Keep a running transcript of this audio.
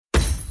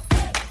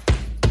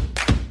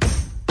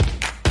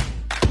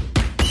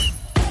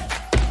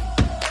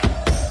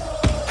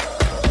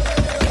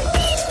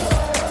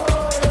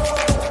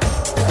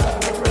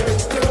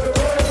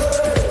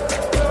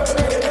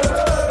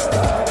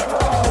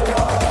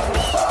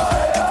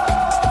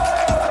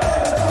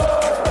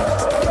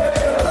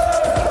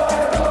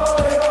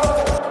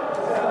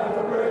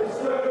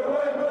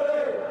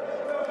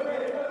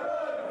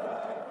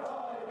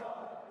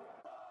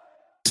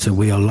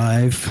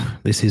live.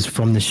 This is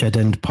From the Shed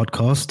End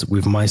podcast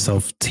with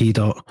myself, T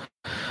Dot,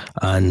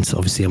 and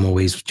obviously I'm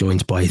always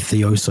joined by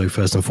Theo. So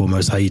first and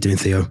foremost, how are you doing,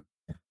 Theo?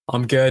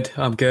 I'm good.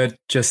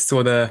 Just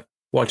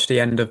watched the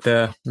end of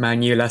the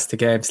Man U Leicester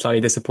game.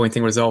 Slightly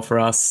disappointing result for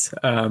us,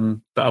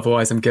 but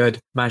otherwise I'm good.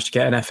 Managed to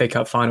get an FA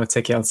Cup final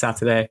ticket on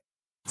Saturday.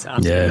 It's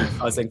absolutely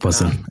buzzing.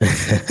 Awesome.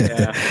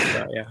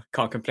 Yeah,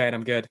 can't complain.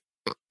 I'm good.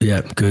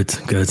 Yeah, good.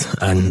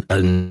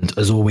 And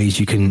as always,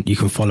 you can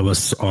follow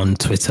us on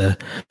Twitter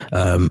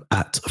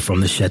at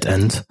From the Shed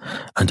End,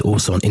 and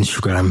also on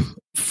Instagram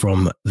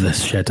From the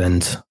Shed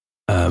End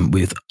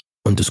with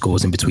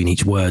underscores in between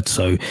each word.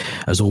 So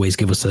as always,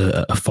 give us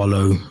a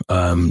follow,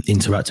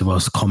 interact with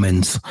us,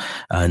 comments,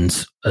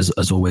 and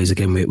as always,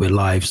 again, we're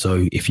live.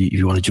 So if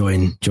you want to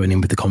join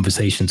in with the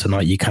conversation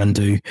tonight, you can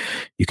do.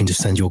 You can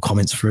just send your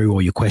comments through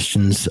or your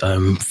questions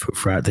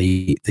throughout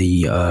the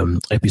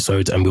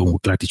episode, and we'll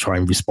gladly try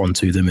and respond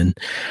to them and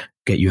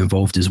get you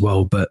involved as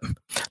well. But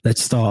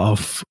let's start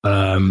off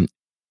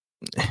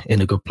in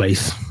a good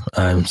place.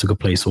 It's a good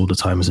place all the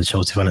time as a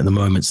Chelsea fan at the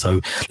moment.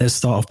 So let's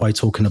start off by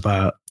talking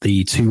about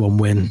the 2-1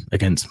 win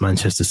against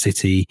Manchester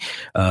City,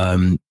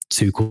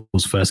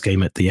 Tuchel's first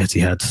game at the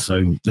Etihad.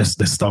 So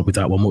let's start with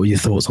that one. What were your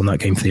thoughts on that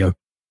game, Theo?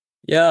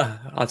 Yeah,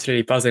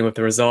 absolutely buzzing with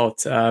the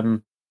result.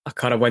 I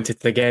kind of went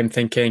into the game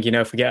thinking,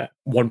 if we get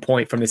 1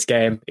 point from this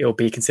game, it'll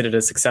be considered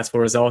a successful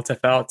result. I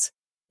felt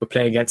we're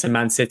playing against a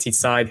Man City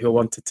side who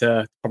wanted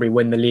to probably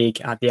win the league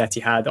at the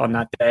Etihad on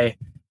that day.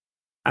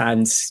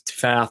 And to be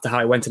fair, after how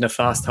it went in the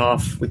first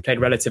half, we played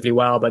relatively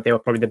well, but they were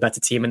probably the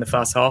better team in the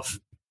first half.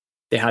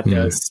 They had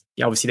those,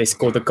 obviously they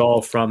scored the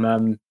goal from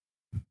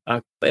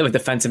a bit of a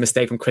defensive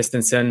mistake from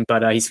Christensen,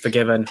 but he's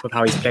forgiven with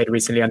how he's played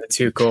recently under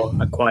Tuchel,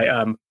 and quite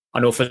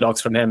unorthodox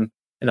from him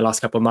in the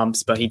last couple of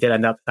months, but he did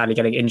end up sadly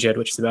getting injured,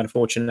 which is a bit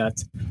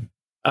unfortunate.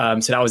 So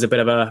that was a bit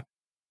of a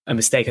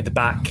mistake at the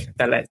back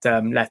that let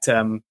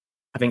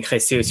I think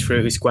Jesus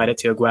through, who squared it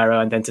to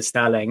Aguero and then to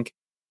Sterling.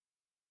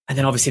 And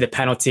then obviously the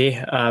penalty,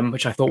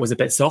 which I thought was a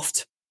bit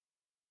soft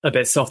of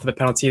a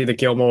penalty, the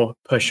Gilmour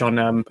push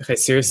on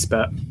Jesus,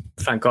 but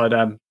thank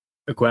God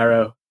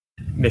Aguero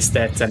missed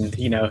it, and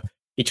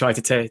he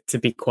tried to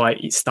be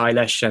quite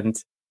stylish, and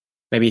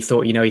maybe he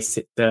thought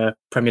the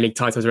Premier League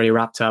title was already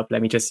wrapped up.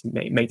 Let me just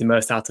make the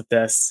most out of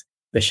this.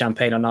 The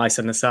champagne on ice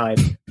on the side,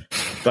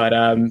 but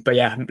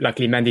yeah,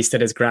 luckily Mendy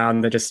stood his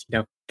ground. They just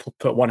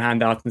put one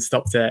hand out and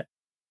stopped it.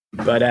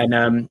 But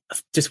then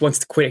just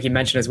wanted to quickly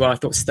mention as well, I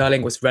thought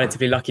Sterling was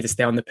relatively lucky to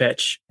stay on the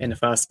pitch in the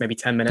first maybe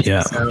 10 minutes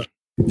or so.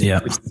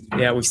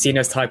 We've seen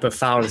those type of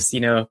fouls.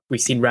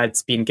 We've seen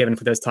reds being given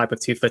for those type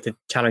of two-footed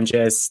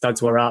challenges.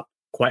 Studs were up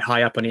quite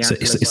high up on the ankle.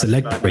 It's a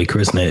leg breaker,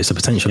 isn't it? It's a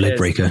potential leg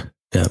breaker.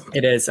 Yeah,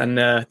 it is. And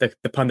the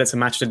pundits on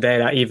Match of the Day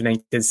that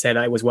evening did say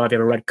that it was worthy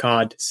of a red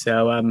card.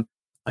 So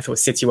I thought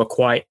City were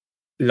quite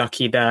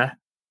lucky there,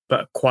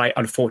 but quite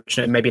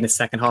unfortunate maybe in the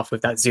second half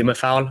with that Zuma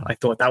foul. I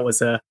thought that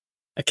was a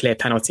clear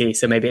penalty,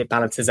 so maybe it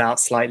balances out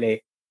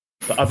slightly.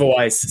 But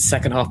otherwise,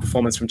 second half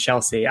performance from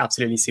Chelsea,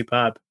 absolutely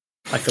superb.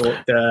 I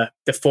thought the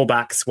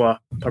fullbacks were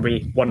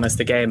probably won us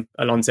the game,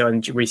 Alonso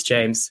and Reece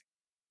James.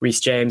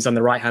 Reece James on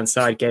the right-hand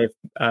side gave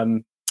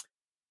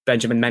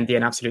Benjamin Mendy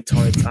an absolute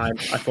torrid time.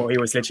 I thought he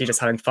was literally just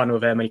having fun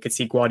with him, and you could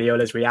see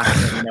Guardiola's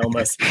reaction,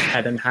 almost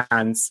head and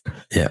hands.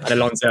 Yeah. And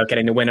Alonso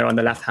getting the winner on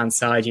the left-hand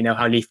side,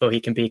 how lethal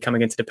he can be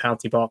coming into the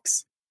penalty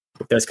box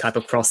with those type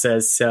of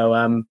crosses.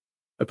 So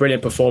a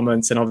brilliant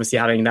performance, and obviously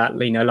having that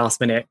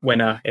last minute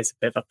winner is a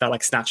bit felt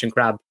like snatch and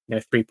grab,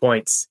 3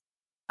 points,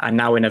 and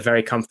now in a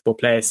very comfortable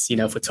place,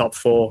 for top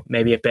 4,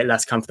 maybe a bit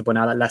less comfortable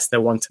now that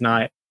Leicester won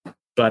tonight.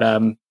 But I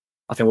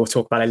think we'll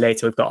talk about it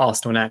later. We've got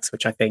Arsenal next,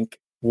 which I think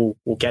we'll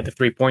get the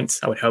 3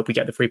 points. I would hope we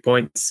get the 3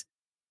 points.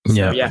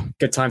 So, yeah,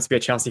 good time to be a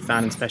Chelsea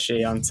fan,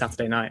 especially on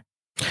Saturday night.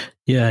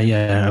 Yeah,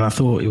 and I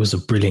thought it was a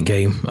brilliant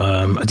game.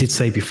 I did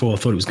say before I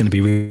thought it was going to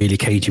be really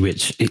cagey,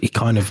 which it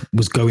kind of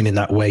was going in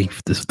that way.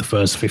 The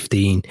first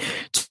 15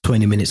 to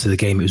 20 minutes of the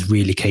game, it was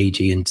really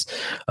cagey. And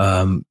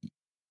let's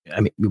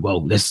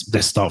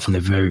start from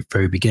the very,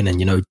 very beginning.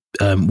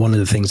 One of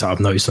the things that I've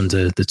noticed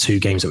under the 2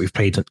 games that we've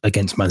played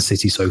against Man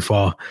City so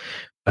far,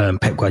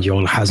 Pep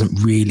Guardiola hasn't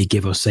really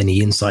given us any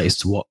insight as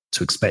to what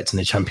to expect in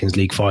the Champions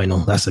League final.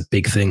 That's a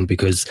big thing,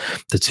 because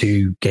the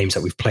 2 games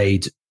that we've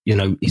played,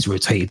 he's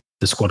rotated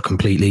the squad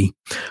completely.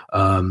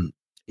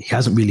 He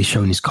hasn't really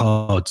shown his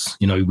cards.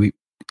 We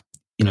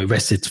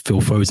rested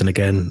Phil Foden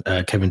again,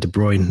 Kevin De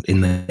Bruyne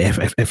in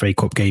the FA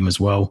Cup game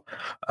as well.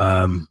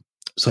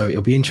 So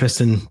it'll be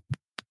interesting.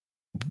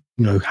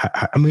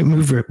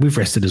 We've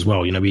rested as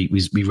well.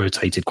 We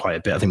rotated quite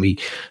a bit. I think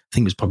it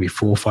was probably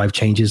 4 or 5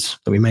 changes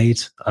that we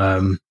made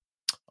on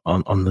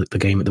the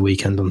game at the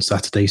weekend on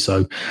Saturday.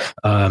 So.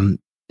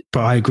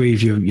 But I agree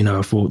with you.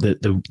 I thought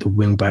that the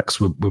wing backs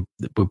were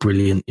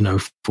brilliant. I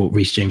thought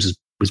Reece James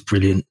was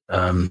brilliant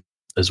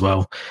as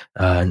well.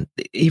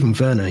 Even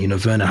Werner,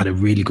 Werner had a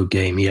really good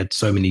game. He had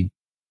so many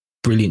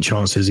brilliant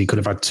chances. He could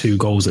have had 2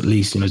 goals at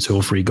least, 2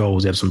 or 3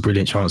 goals. He had some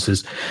brilliant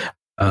chances.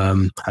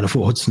 And I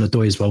thought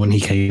Hudson-Odoi as well, when he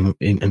came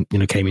in and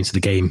came into the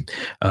game.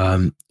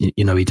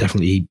 He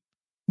definitely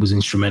was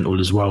instrumental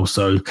as well.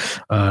 So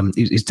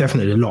it's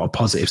definitely a lot of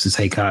positives to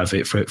take out of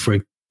it for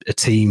a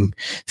team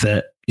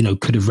that, you know,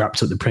 could have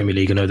wrapped up the Premier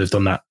League. I know they've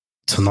done that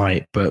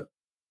tonight, but,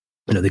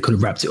 you know, they could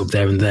have wrapped it up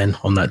there and then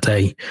on that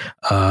day.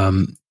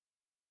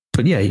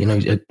 But yeah, you know,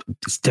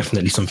 it's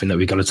definitely something that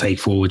we've got to take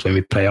forward when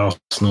we play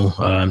Arsenal.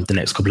 The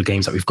next couple of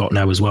games that we've got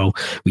now as well,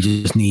 we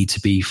just need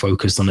to be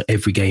focused on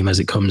every game as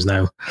it comes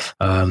now.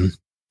 I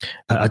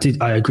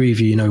agree with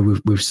you, you know,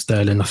 with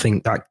Sterling. I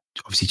think that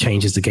obviously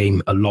changes the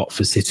game a lot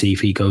for City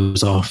if he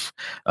goes off.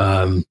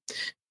 Part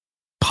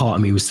of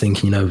me was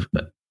thinking, you know,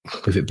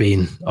 with it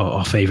being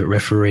our favourite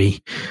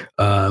referee,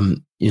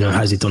 you know,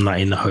 has he done that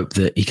in the hope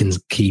that he can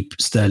keep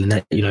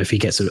Sterling, you know, if he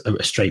gets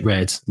a straight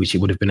red, which it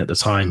would have been at the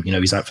time, you know,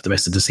 he's out for the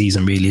rest of the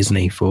season really, isn't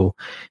he,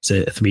 it's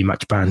a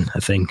 3-match ban, I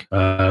think.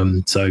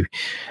 So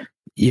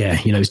yeah,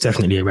 you know, it's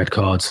definitely a red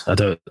card. I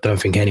don't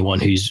think anyone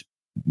who's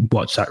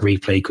watched that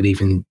replay could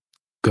even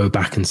go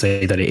back and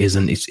say that it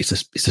isn't. It's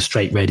a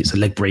straight red. It's a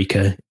leg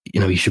breaker. You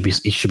know, he should be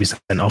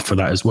sent off for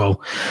that as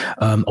well.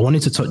 I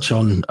wanted to touch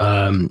on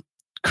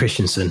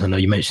Christensen. I know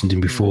you mentioned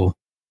him before,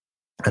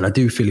 and I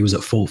do feel he was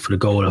at fault for the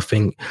goal. I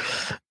think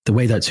the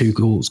way that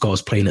Tuchel's got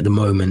us playing at the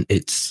moment,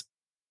 it's,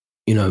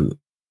 you know,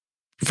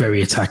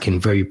 very attacking,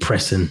 very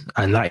pressing,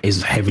 and that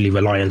is heavily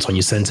reliant on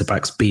your centre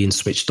backs being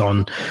switched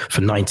on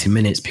for 90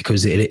 minutes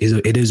because it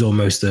is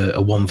almost a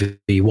 1v1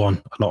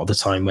 a lot of the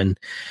time when,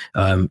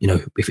 you know,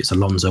 if it's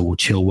Alonso or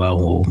Chilwell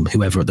or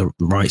whoever at the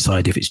right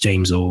side, if it's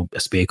James or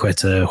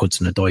Azpilicueta,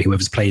 Hudson-Odoi,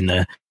 whoever's playing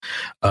there,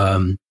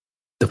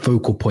 the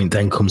focal point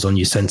then comes on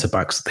your centre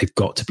backs. They've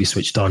got to be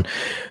switched on.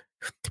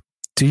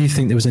 Do you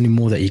think there was any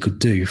more that he could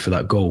do for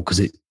that goal? Because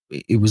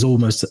it was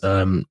almost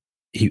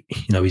he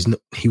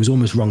was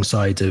almost wrong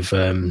side of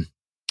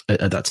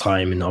at that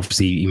time, and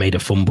obviously he made a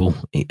fumble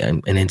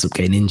and ends up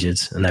getting injured,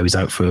 and now he's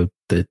out for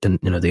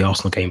the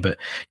Arsenal game. But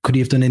could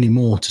he have done any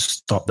more to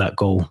stop that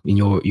goal, in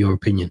your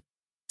opinion?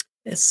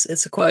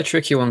 It's quite a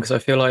tricky one because I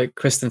feel like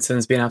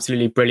Christensen's been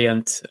absolutely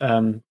brilliant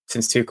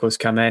since Tuchel's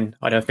come in.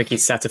 I don't think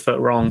he's set a foot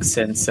wrong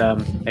since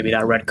maybe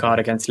that red card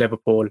against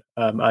Liverpool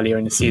earlier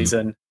in the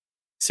season.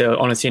 So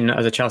honestly,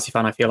 as a Chelsea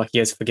fan, I feel like he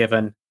is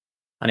forgiven.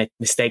 And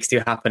mistakes do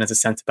happen as a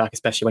centre-back,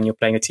 especially when you're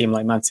playing a team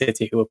like Man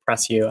City who will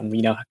press you and,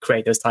 you know,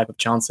 create those type of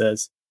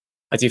chances.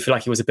 I do feel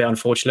like he was a bit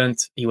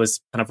unfortunate. He was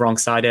kind of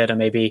wrong-sided and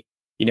maybe,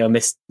 you know,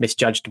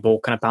 misjudged the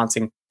ball kind of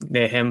bouncing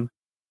near him.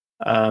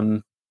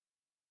 I'm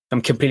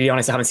completely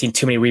honest, I haven't seen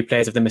too many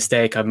replays of the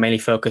mistake. I've mainly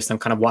focused on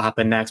kind of what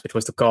happened next, which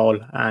was the goal.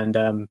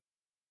 And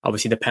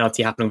obviously the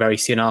penalty happening very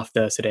soon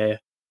after today.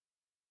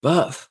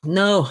 But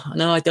no,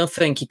 I don't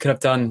think he could have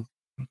done.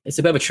 It's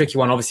a bit of a tricky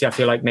one. Obviously, I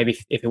feel like maybe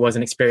if it was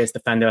an experienced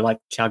defender like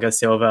Thiago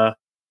Silva,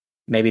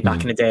 maybe back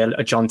in the day,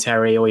 a John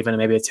Terry or even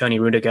maybe a Tony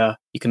Rudiger,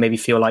 you can maybe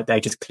feel like they're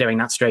just clearing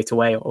that straight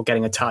away or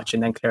getting a touch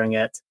and then clearing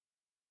it.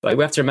 But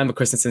we have to remember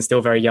Christensen's still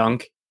very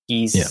young.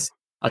 He's,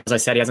 as I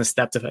said, he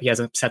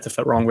hasn't set a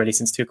foot wrong really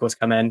since Tuchel's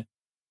come in.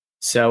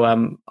 So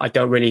I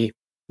don't really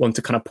want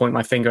to kind of point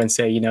my finger and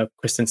say, you know,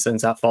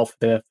 Christensen's at fault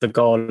for the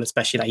goal,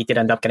 especially that he did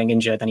end up getting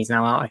injured and he's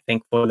now out, I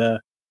think, for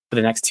the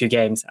next 2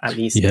 games at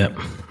least.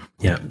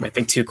 Yeah, I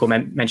think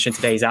Tuchel mentioned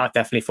today he's out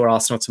definitely for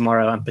Arsenal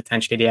tomorrow and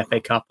potentially the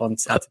FA Cup on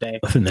Saturday.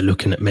 I think they're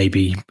looking at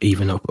maybe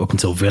even up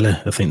until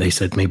Villa. I think they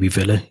said maybe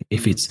Villa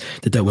if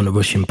they don't want to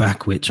rush him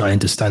back, which I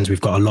understand.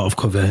 We've got a lot of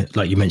cover,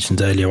 like you mentioned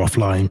earlier,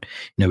 offline.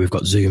 You know, we've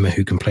got Zuma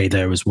who can play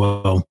there as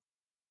well.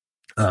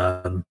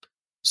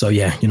 So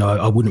yeah, you know,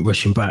 I wouldn't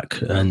rush him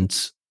back, and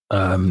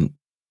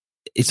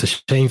it's a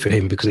shame for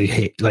him because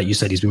like you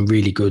said, he's been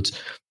really good.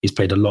 He's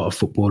played a lot of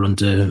football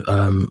under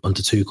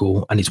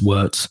Tuchel, and it's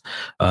worked.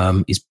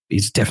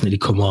 He's definitely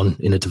come on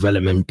in a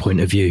development point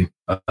of view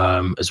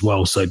as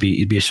well. So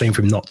it'd be a shame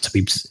for him not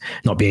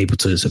be able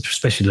to,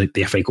 especially like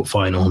the FA Cup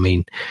final. I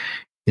mean,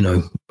 you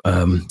know,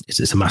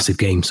 it's a massive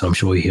game, so I'm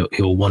sure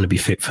he'll want to be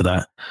fit for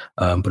that.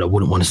 But I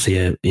wouldn't want to see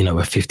a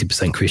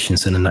 50%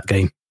 Christensen in that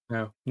game.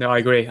 No, I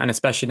agree, and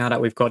especially now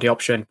that we've got the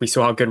option, we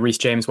saw how good Reece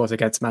James was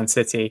against Man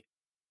City.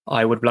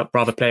 I would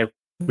rather play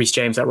Reece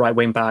James at right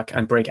wing back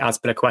and bring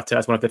Azpilicueta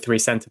as one of the 3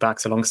 centre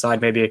backs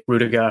alongside maybe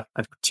Rudiger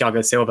and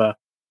Thiago Silva.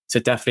 So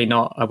definitely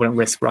not. I wouldn't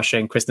risk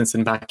rushing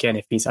Christensen back in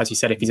if he's, as you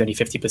said, if he's only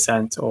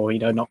 50% or, you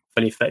know, not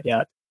fully fit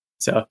yet.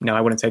 So no,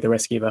 I wouldn't take the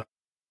risk either.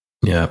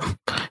 Yeah,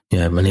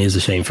 and it is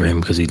a shame for him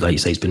because he, like you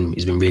say, he's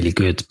been really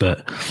good.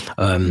 But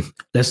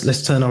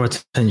let's turn our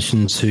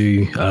attention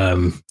to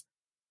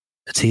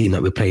a team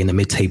that we're playing, a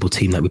mid-table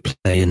team that we're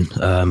playing,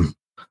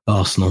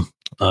 Arsenal.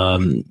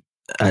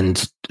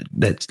 And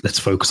let's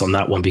focus on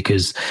that one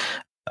because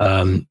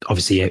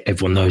obviously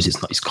everyone knows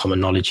it's common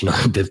knowledge. You know,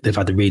 they've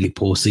had a really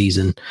poor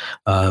season.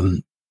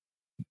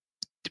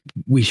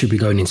 We should be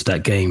going into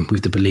that game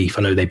with the belief.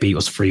 I know they beat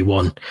us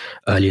 3-1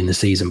 early in the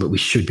season, but we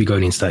should be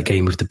going into that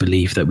game with the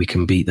belief that we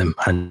can beat them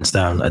hands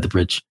down at the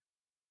Bridge.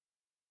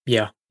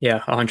 Yeah,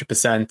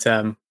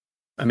 100%.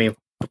 I mean,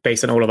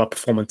 based on all of our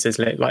performances,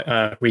 like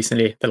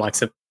recently, the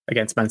likes of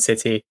against Man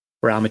City,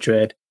 Real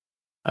Madrid,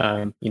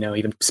 you know,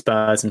 even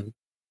Spurs and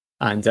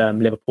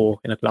Liverpool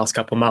in the last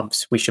couple of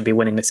months, we should be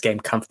winning this game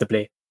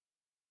comfortably.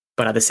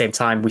 But at the same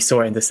time, we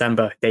saw it in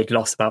December. They'd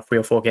lost about 3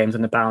 or 4 games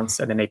on the bounce,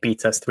 and then they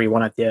beat us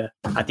 3-1 at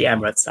the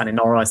Emirates. And in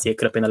all honesty, it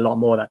could have been a lot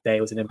more that day.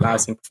 It was an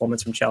embarrassing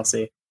performance from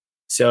Chelsea.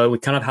 So we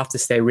kind of have to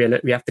stay real.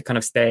 We have to kind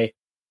of stay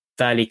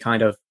fairly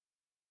kind of.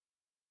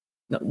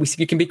 We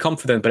can be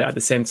confident, but at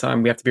the same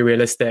time, we have to be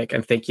realistic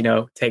and think,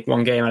 take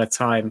one game at a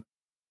time.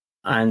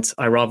 And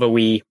I rather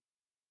we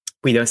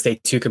don't stay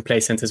too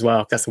complacent as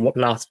well. That's the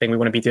last thing we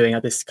want to be doing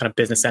at this kind of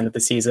business end of the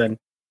season.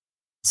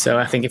 So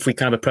I think if we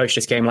kind of approach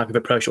this game like we've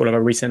approached all of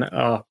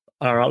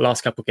our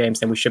last couple of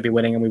games, then we should be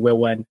winning and we will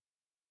win.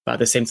 But at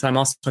the same time,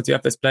 Arsenal do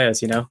have those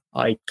players,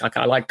 I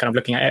like kind of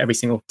looking at every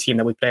single team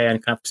that we play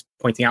and kind of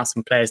pointing out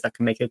some players that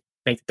can make the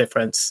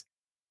difference.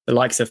 The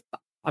likes of,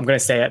 I'm going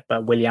to say it,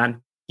 but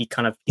Willian, he's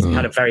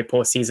had a very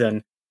poor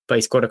season, but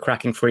he scored a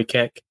cracking free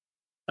kick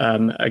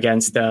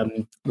against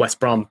West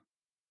Brom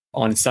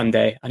on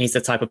Sunday. And he's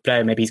the type of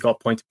player, maybe he's got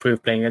a point to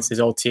prove playing against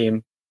his old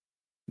team.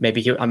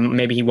 Maybe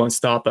he won't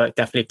start, but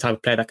definitely the type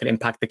of player that could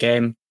impact the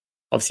game.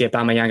 Obviously,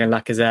 Aubameyang and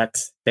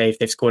Lacazette,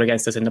 they've scored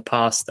against us in the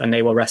past, and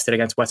they were rested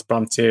against West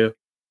Brom too.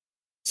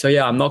 So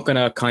yeah, I'm not going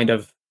to kind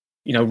of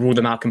rule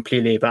them out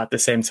completely, but at the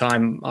same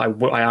time,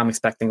 I am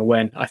expecting a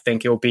win. I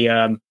think it will be.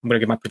 I'm going to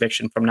give my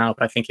prediction from now,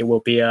 but I think it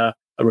will be a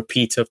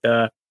repeat of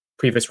the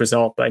previous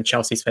result, but in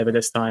Chelsea's favour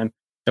this time.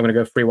 I'm going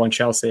to go 3-1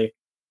 Chelsea.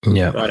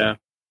 Yeah,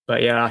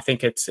 but yeah, I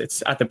think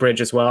it's at the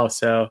Bridge as well,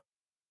 so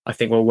I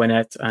think we'll win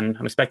it, and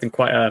I'm expecting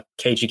quite a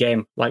cagey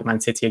game like Man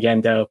City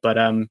again, though. But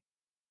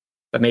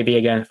maybe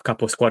again a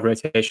couple of squad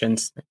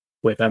rotations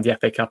with the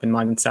FA Cup in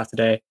mind on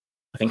Saturday.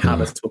 I think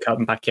Havertz will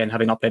come back in,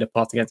 having not played a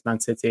part against Man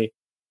City.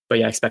 But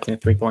yeah, expecting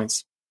 3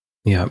 points.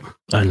 Yeah,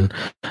 and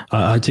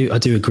I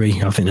do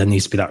agree. I think there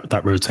needs to be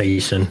that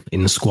rotation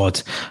in the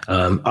squad.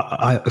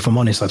 If I'm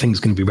honest, I think it's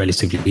going to be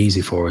relatively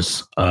easy for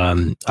us.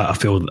 I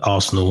feel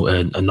Arsenal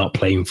are not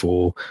playing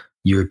for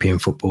European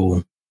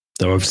football.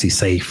 They're obviously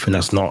safe, and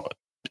that's not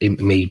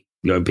me,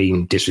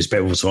 being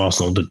disrespectful to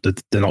Arsenal.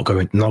 They're not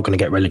going to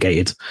get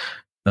relegated.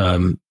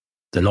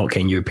 They're not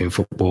getting European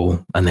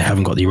football, and they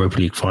haven't got the Europa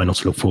League final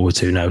to look forward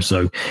to now.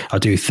 So I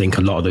do think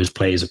a lot of those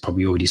players have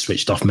probably already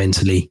switched off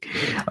mentally.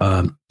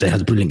 They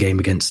had a brilliant game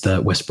against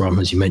West Brom,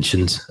 as you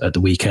mentioned, at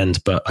the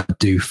weekend, but I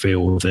do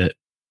feel that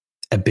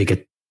a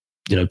bigger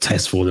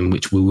test for them,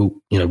 which we will,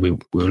 we're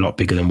a lot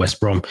bigger than West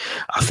Brom.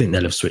 I think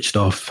they'll have switched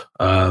off.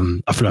 I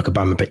feel like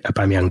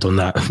Aubameyang done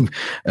that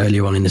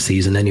earlier on in the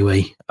season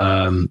anyway.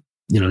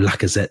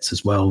 Lacazette's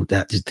as well.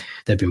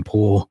 They've been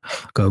poor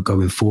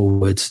going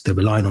forwards. They're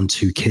relying on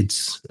 2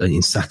 kids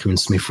in Saka and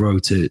Smith Rowe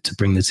to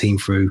bring the team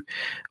through.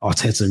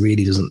 Arteta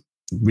really doesn't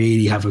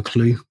really have a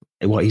clue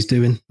what he's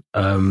doing.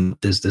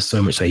 There's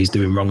so much that he's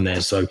doing wrong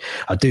there. So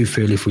I do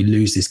feel if we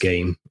lose this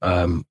game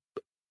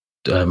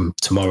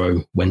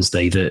tomorrow,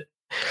 Wednesday, that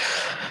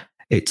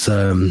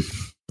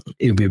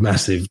it'd be a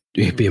massive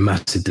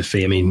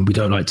defeat. I mean, we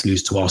don't like to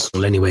lose to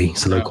Arsenal anyway.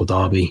 It's a local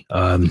derby.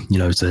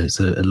 It's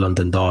a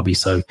London derby,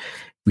 so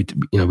we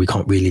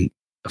can't really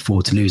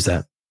afford to lose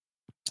that.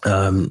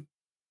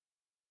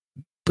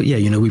 But yeah,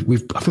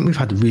 I think we've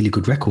had a really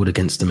good record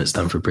against them at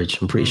Stamford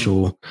Bridge. I'm pretty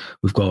sure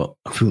we're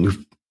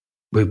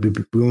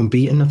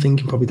unbeaten. I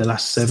think in probably the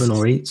last 7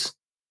 or 8.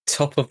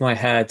 Top of my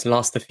head,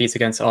 last defeat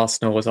against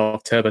Arsenal was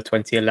October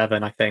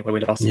 2011, I think, when we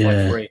lost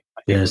 1-3.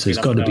 Yeah, so it's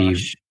got to be.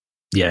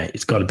 Yeah,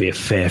 it's got to be a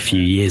fair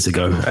few years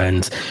ago,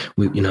 and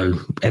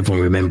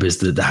everyone remembers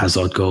the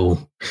Hazard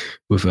goal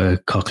with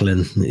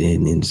Coquelin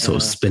in sort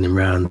of spinning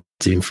around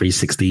doing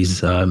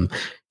 360s.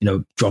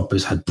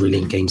 Drogba's had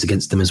brilliant games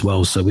against them as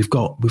well. So we've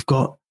got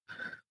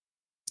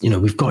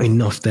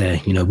enough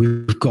there.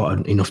 We've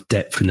got enough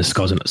depth in the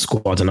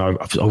squad, and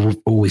I've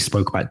always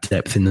spoke about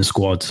depth in the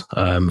squad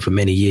for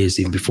many years,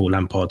 even before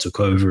Lampard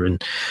took over,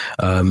 and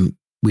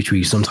which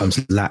we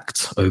sometimes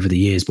lacked over the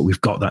years, but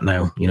we've got that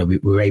now.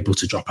 We're able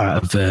to drop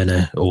out of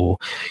Werner, or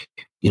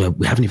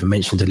we haven't even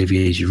mentioned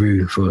Olivier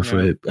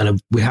Giroud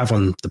and we have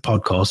on the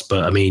podcast.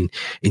 But I mean,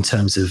 in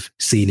terms of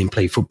seeing him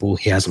play football,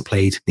 he hasn't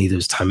played. Neither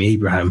has Tammy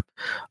Abraham.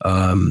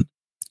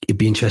 It'd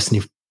be interesting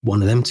if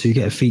one of them two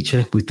get a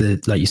feature with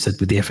like you said,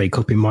 with the FA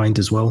Cup in mind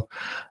as well.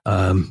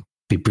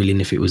 Be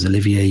brilliant if it was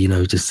Olivier,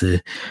 just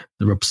the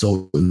rub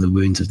salt in the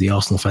wounds of the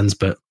Arsenal fans.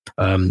 But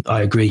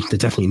I agree, there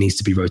definitely needs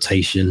to be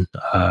rotation.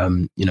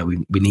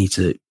 We need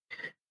to,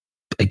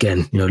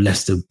 again,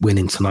 Leicester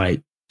winning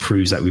tonight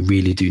proves that we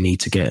really do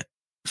need to get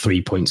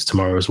 3 points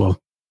tomorrow as well.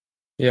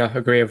 Yeah, I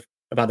agree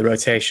about the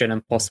rotation,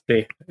 and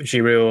possibly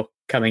Giroud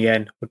coming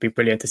in would be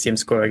brilliant to see him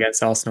score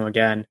against Arsenal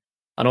again.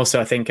 And also,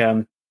 I think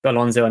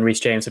Alonso and Reece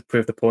James have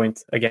proved the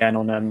point again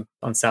on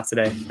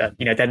Saturday that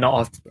they're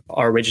not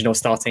our original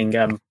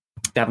starting.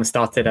 They haven't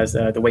started as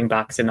the wing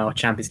backs in our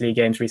Champions League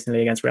games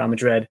recently against Real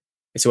Madrid.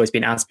 It's always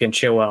been Aspie and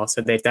Chilwell,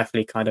 so they've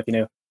definitely kind of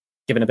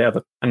given a bit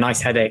of a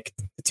nice headache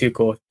to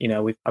Tuchel.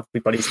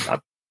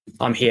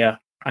 I'm here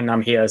and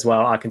I'm here as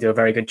well. I can do a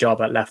very good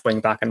job at left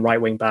wing back and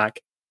right wing back.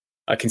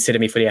 Consider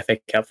me for the FA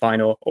Cup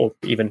final, or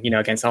even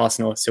against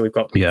Arsenal. So we've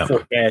got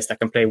 4 players that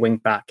can play wing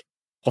back,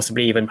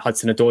 possibly even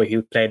Hudson-Odoi,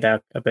 who played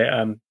there a bit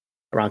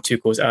around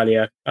Tuchel's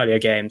earlier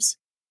games.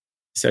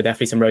 So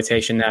definitely some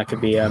rotation there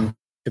could be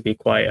could be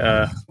quite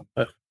a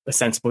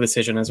sensible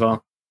decision as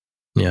well.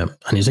 Yeah,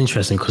 and it's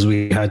interesting because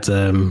we had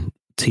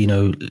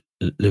Tino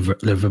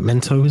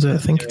Livramento, was it? I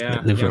think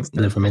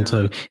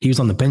Livramento. Yeah. He was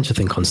on the bench, I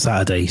think, on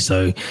Saturday.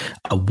 So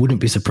I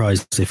wouldn't be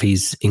surprised if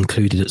he's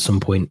included at some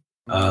point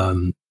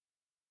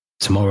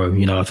tomorrow.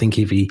 You know, I think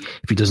if he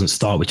doesn't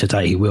start, which I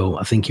doubt he will,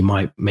 I think he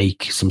might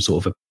make some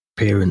sort of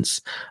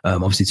appearance.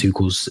 Obviously,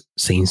 Tuchel's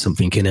seen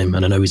something in him,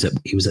 and I know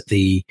he was at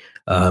the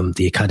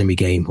academy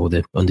game or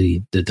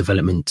the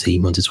development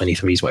team under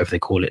 23s, whatever they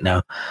call it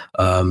now.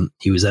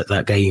 He was at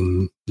that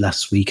game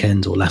last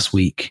weekend or last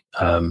week,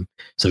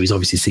 so he's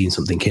obviously seen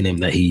something in him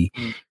that he,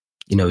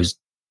 you know, has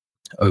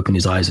opened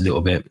his eyes a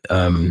little bit.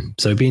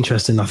 So it'd be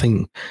interesting. I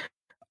think,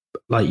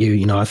 like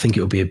you know, I think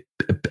it'll be a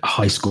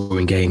high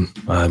scoring game,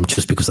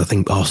 just because I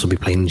think Arsenal will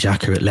be playing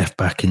Xhaka at left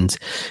back, and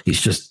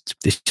it's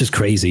just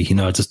crazy. You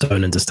know, I just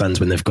don't understand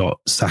when they've got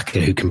Saka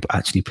who can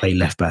actually play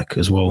left back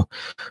as well.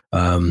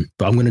 But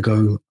I'm going to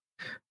go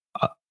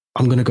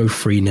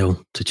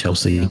 3-0 to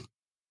Chelsea.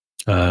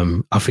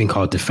 I think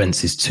our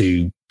defense is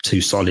too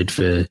solid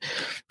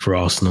for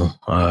Arsenal.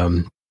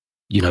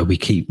 You know, we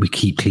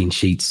keep clean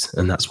sheets,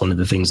 and that's one of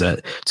the things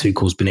that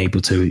Tuchel's been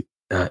able to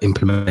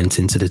implement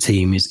into the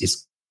team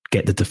is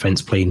get the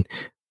defense playing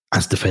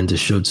as defenders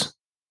should.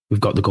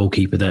 We've got the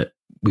goalkeeper that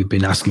we've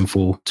been asking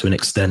for to an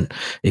extent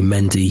in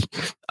Mendy.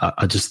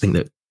 I just think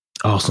that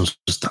Arsenal's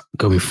just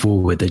going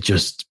forward, they're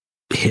just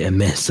hit and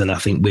miss, and I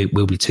think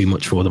we'll be too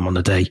much for them on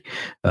the day.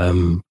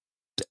 I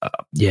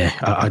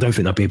don't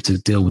think they'll be able to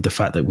deal with the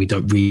fact that we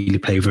don't really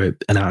play for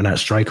an out-and-out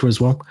striker as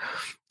well.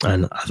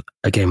 And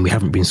again, we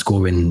haven't been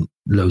scoring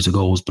loads of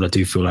goals, but I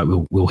do feel like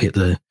we'll hit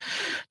the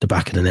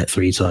back of the net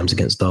 3 times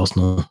against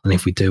Arsenal. And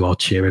if we do, I'll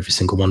cheer every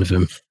single one of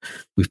them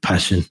with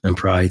passion and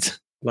pride.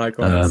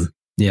 Likewise.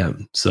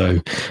 So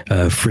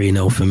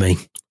 3-0 for me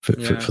for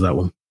that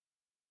one.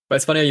 But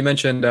it's funny how you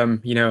mentioned,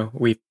 you know,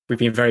 we've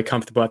been very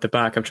comfortable at the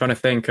back. I'm trying to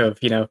think of,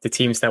 you know, the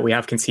teams that we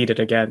have conceded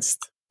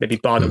against, maybe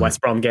bar the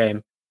West Brom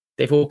game.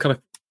 They've all kind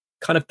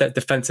of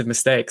defensive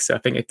mistakes. So I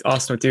think if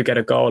Arsenal do get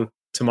a goal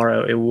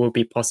tomorrow, it will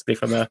be possibly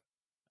from a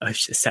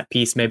set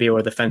piece maybe, or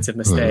a defensive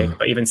mistake.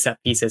 But even set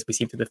pieces, we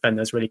seem to defend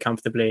those really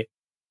comfortably.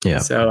 Yeah.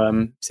 So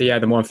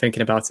the more I'm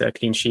thinking about it, a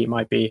clean sheet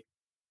might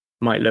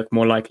look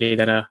more likely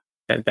than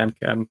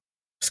them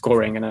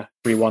scoring and a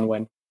 3-1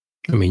 win.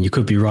 I mean, you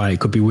could be right. It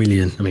could be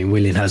Willian. I mean,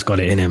 Willian has got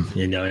it in him,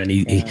 you know, and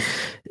he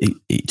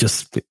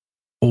just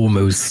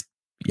almost,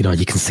 you know,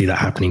 you can see that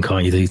happening,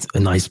 can't you? There's a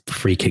nice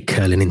free kick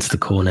curling into the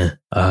corner.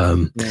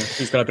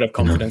 He's got a bit of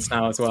confidence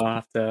now as well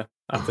after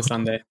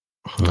Sunday.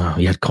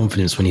 He had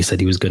confidence when he said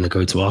he was going to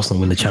go to Arsenal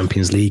win the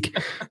Champions League.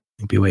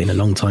 He'll be waiting a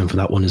long time for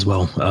that one as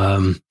well.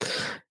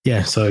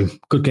 So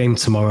good game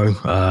tomorrow.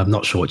 I'm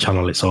not sure what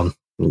channel it's on.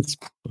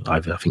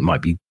 I think it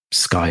might be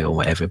Sky or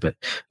whatever, but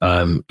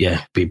be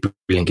a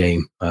brilliant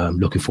game.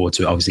 Looking forward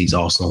to it. Obviously, it's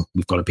Arsenal.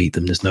 We've got to beat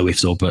them. There's no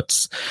ifs or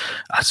buts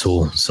at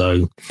all.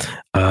 So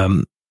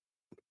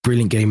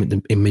brilliant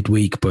game in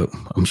midweek, but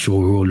I'm sure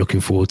we're all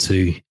looking forward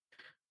to,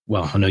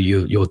 well, I know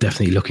you're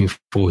definitely looking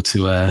forward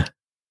to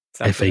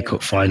FA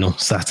Cup final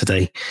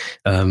Saturday.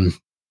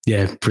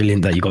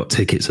 Brilliant that you got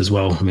tickets as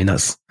well. I mean,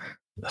 that's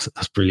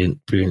brilliant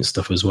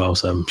stuff as well.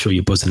 So I'm sure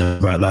you're buzzing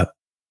about that.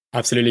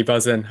 Absolutely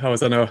buzzing. I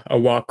was on a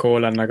work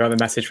call and I got a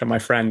message from my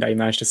friend that he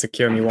managed to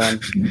secure me one.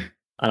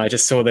 And I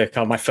just saw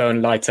my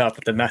phone light up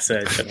with the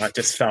message, and I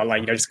just felt like,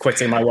 you know, just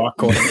quitting my work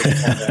call.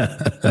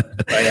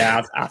 But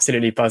yeah,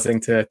 absolutely buzzing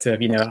to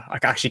you know, I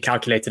actually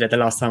calculated it. The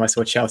last time I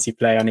saw Chelsea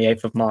play on the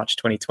 8th of March,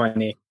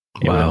 2020, it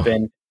would have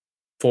been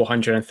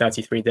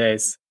 433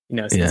 days, you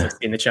know, since I've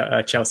seen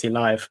the Chelsea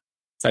live.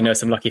 So I know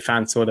some lucky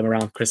fans saw them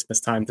around Christmas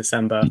time,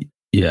 December.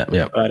 Yeah.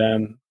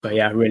 But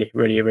yeah, really,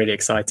 really, really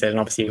excited. And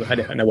obviously we had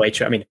an away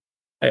trip. I mean,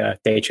 a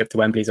day trip to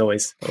Wembley is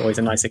always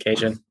a nice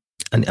occasion.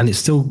 And it's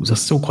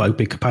still quite a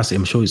big capacity.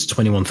 I'm sure it's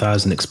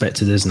 21,000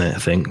 expected, isn't it? I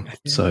think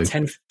so.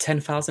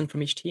 10,000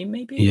 from each team,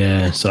 maybe.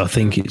 Yeah. So I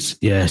think it's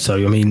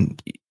So I mean,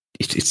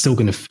 it's still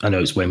going to. I know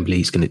it's Wembley.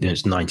 It's going to.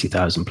 It's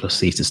 90,000 plus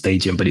seated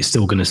stadium, but it's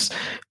still going to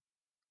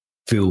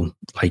feel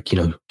like, you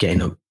know,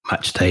 getting a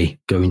match day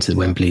going to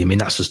Wembley. I mean,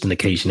 that's just an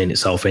occasion in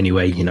itself,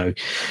 anyway. You know,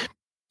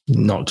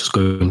 not just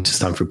going to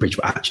Stamford Bridge,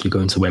 but actually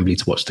going to Wembley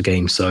to watch the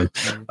game. So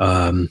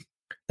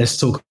let's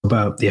talk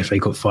about the FA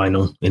Cup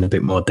final in a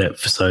bit more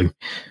depth. So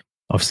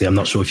obviously, I'm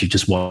not sure if you've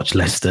just watched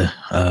Leicester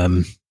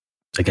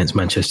against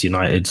Manchester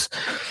United.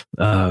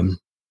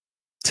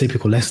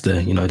 Typical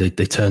Leicester, you know, they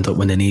turned up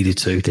when they needed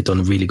to. They've done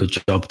a really good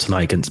job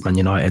tonight against Man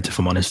United, if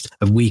I'm honest.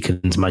 A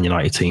weakened Man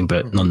United team,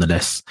 but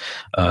nonetheless,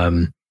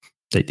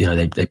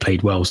 they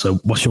played well. So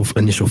what's your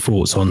initial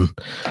thoughts on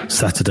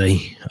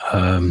Saturday?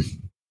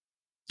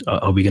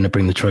 Are we going to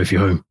bring the trophy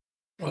home?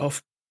 Well,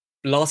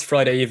 last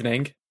Friday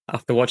evening,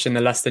 after watching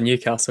the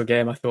Leicester-Newcastle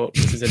game, I thought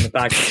this is in the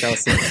bag for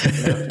Chelsea.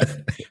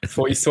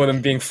 Thought you saw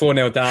them being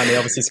 4-0 down. They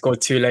obviously scored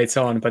 2 late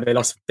on, but they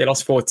lost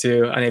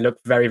 4-2, and they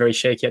looked very, very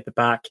shaky at the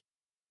back.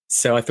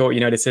 So I thought, you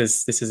know, this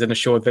is an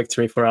assured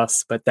victory for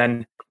us. But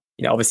then,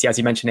 you know, obviously, as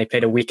you mentioned, they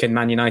played a weakened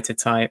Man United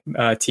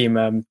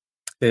team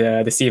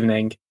this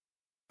evening.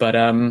 But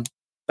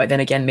But then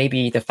again,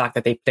 maybe the fact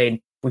that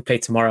we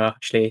played tomorrow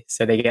actually,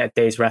 so they get a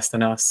day's rest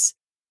on us.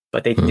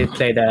 But they did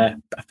play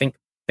I think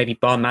maybe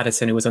Bar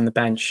Madison, who was on the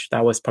bench.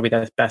 That was probably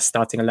their best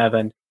starting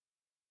 11.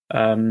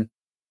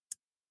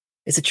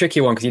 It's a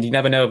tricky one because you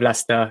never know of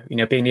Leicester.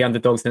 Being the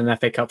underdogs in an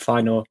FA Cup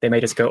final, they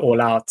may just go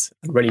all out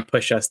and really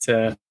push us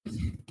to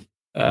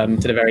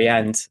the very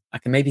end. I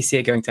can maybe see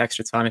it going to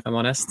extra time, if I'm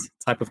honest.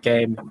 Type of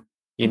game,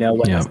 when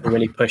Leicester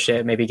really push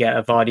it, maybe get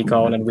a Vardy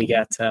goal and we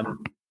get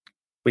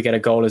a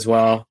goal as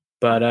well.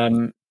 But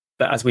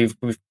as we've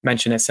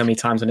mentioned it so many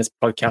times on this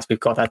podcast,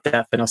 we've got that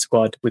depth in our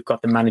squad. We've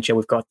got the manager.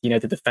 We've got the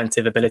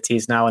defensive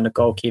abilities now and the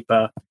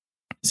goalkeeper.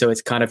 So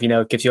it's kind of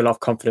gives you a lot of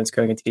confidence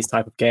going into these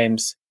type of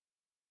games.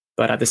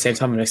 But at the same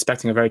time, I'm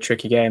expecting a very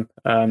tricky game,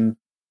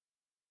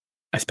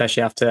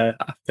 especially after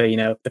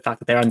the fact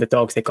that they're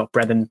underdogs. They've got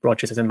Brendan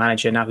Rodgers as a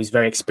manager now, who's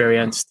very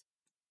experienced,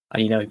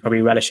 and he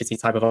probably relishes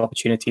these type of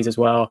opportunities as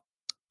well.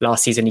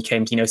 Last season, he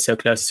came so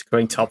close to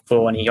scoring top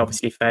 4, and he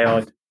obviously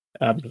failed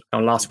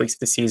on last weeks of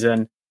the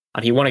season.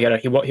 And he'll want to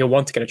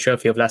get a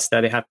trophy of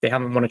Leicester. They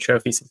haven't won a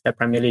trophy since their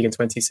Premier League in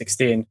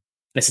 2016.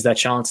 This is their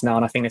chance now,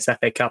 and I think this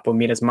FA Cup will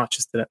mean as much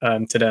as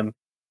to them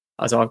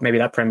as maybe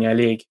that Premier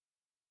League.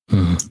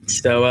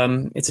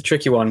 So it's a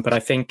tricky one, but I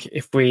think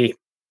if we,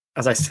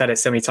 as I said it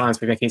so many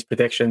times, we're making these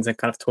predictions and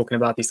kind of talking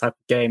about these type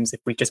of games. If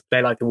we just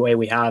play like the way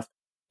we have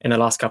in the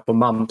last couple of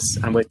months,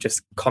 and we're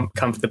just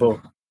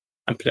comfortable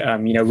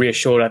and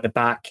reassured at the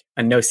back,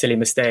 and no silly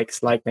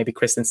mistakes like maybe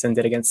Christensen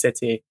did against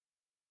City,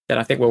 then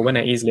I think we'll win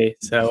it easily.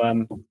 So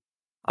I'm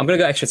going to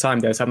go extra time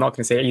though, so I'm not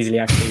going to say easily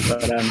actually,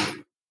 but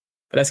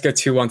let's go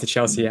 2-1 to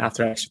Chelsea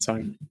after extra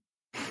time.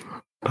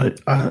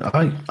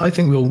 I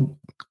think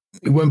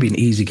it won't be an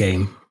easy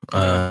game.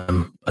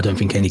 I don't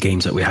think any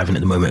games that we're having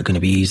at the moment are going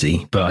to be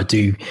easy, but I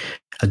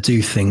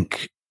do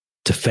think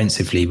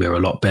defensively we're a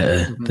lot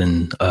better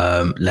than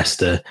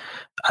Leicester.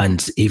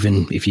 And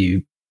even I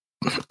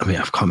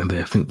can't remember,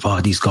 I think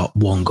Vardy's got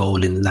 1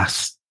 goal in the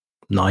last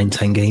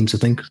 9-10 games, I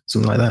think,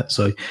 something like that.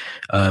 So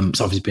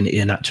it's obviously been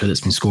Iheanacho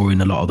that's been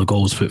scoring a lot of the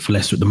goals for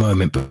Leicester at the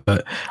moment,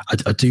 but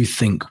I do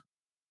think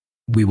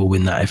we will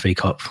win that FA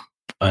Cup.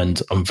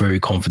 And I'm very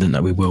confident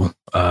that we will.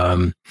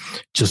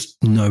 Just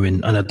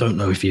knowing, and I don't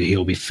know if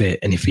he'll be fit,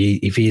 and if he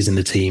is in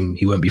the team,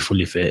 he won't be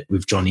fully fit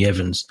with Johnny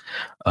Evans,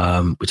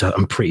 which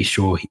I'm pretty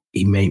sure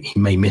he may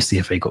miss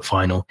the FA Cup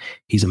final.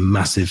 He's a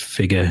massive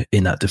figure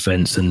in that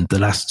defence. And the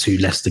last 2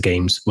 Leicester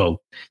games,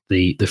 well,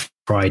 the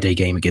Friday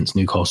game against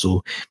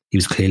Newcastle, he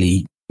was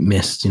clearly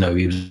missed.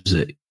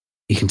 You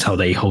can tell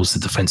that he holds the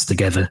defence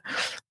together.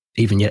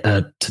 Even yet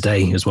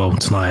today as well,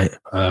 tonight,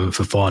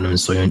 for Farnham and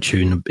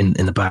Soyuncu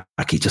in the back,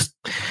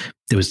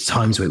 there was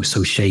times where it was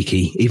so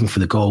shaky, even for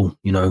the goal,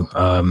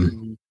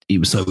 it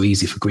was so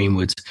easy for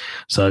Greenwood.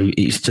 So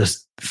it's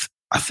just,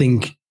 I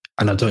think,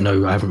 and I don't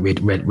know, I haven't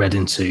read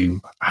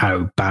into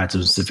how bad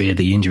or severe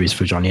the injury is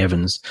for Johnny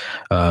Evans.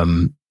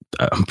 I'm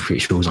pretty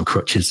sure he was on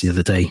crutches the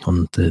other day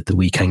on the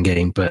weekend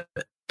game, but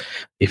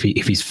if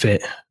he's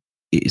fit,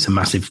 it's a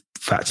massive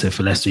factor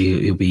for Leicester.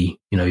 He'll be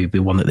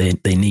one that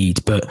they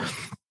need. But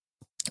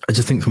I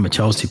just think from a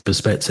Chelsea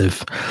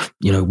perspective,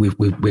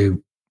 we're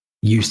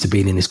used to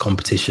being in this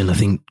competition. I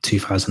think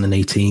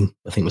 2018,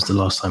 was the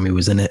last time he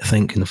was in it, I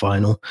think, in the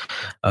final,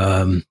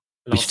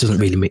 which doesn't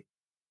really make...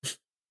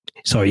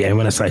 Sorry, yeah,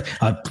 when I say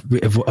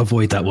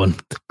avoid that one,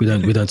 we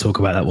don't talk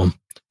about that one.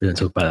 We don't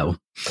talk about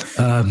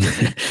that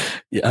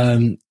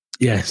one.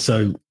 Yeah,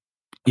 so,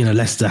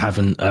 Leicester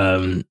haven't... I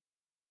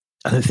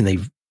don't think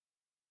they've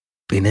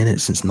been in it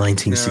since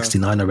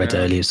 1969. I read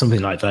earlier,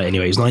 something like that.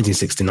 Anyway, it was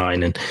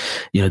 1969, and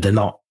they're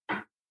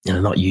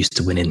not used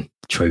to winning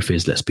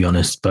trophies. Let's be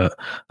honest, but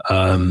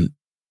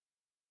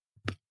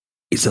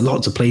it's a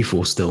lot to play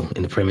for still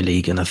in the Premier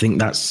League, and I think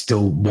that's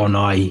still one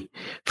eye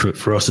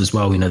for us as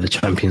well. The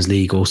Champions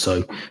League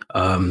also.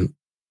 But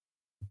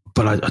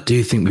I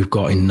do think we've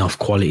got enough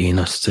quality in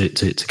us to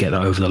get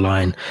that over the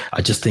line.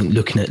 I just think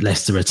looking at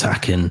Leicester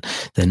attacking,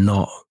 they're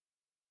not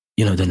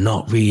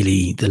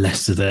really the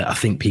Leicester that I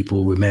think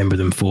people remember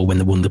them for when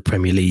they won the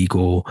Premier League,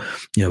 or,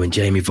 when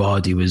Jamie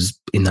Vardy was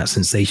in that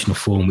sensational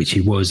form, which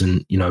he was,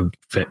 and,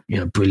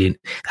 brilliant.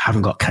 They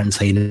haven't got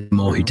Kante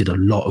anymore, who did a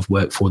lot of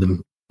work for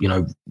them,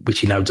 which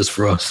he now does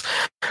for us.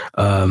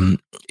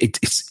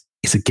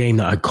 It's a game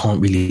that I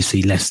can't really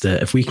see Leicester.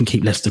 If we can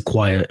keep Leicester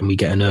quiet and we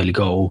get an early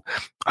goal,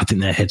 I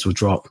think their heads will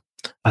drop.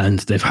 And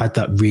they've had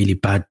that really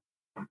bad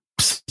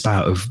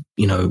spout of,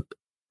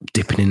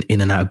 dipping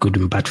in and out of good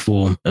and bad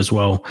form as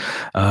well.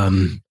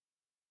 But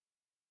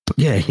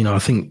yeah, I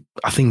think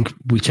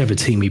whichever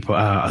team we put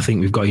out, I think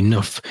we've got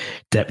enough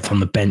depth on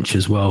the bench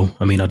as well.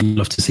 I mean, I'd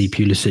love to see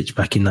Pulisic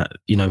back in that,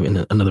 in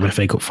another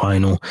FA Cup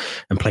final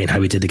and playing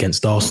how he did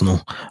against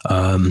Arsenal.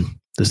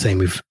 The same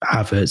with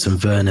Havertz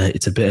and Werner.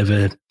 It's a bit of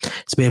a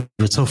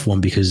tough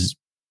one because,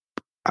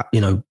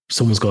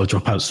 someone's got to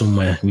drop out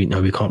somewhere. We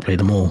can't play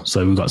them all.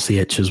 So we've got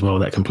CH as well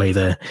that can play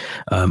there.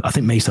 I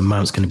think Mason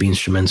Mount's going to be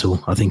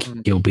instrumental. I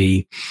think he'll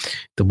be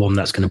the one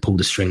that's going to pull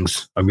the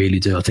strings. I really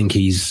do. I think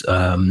he's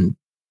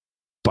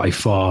by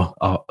far,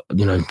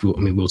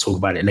 we'll talk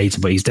about it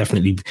later, but he's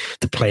definitely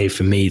the player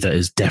for me that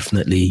has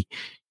definitely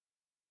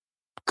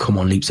come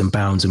on leaps and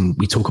bounds. And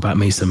we talk about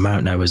Mason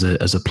Mount now as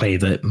a player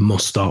that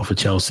must start for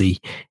Chelsea.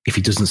 If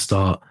he doesn't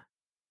start,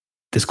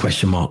 there's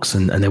question marks,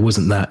 and there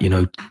wasn't that,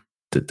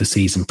 the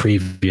season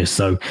previous.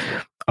 So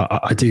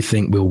I do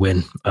think we'll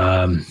win.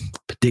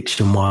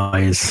 Prediction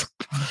wise,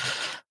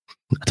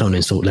 I don't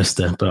insult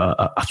Leicester,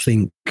 but I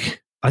think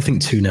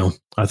 2-0.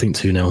 I think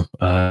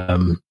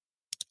 2-0.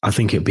 I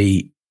think it'd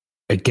be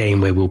a game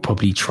where we'll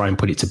probably try and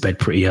put it to bed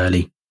pretty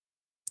early,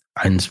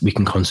 and we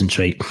can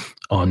concentrate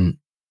on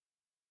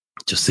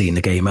just seeing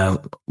the game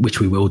out, which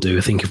we will do.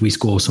 I think if we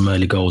score some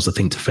early goals, I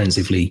think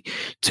defensively,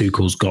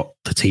 Tuchel's got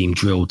the team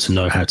drilled to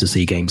know how to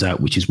see games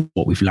out, which is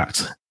what we've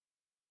lacked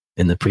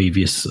in the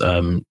previous,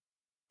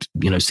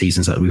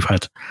 seasons that we've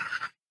had.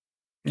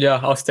 Yeah,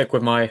 I'll stick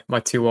with my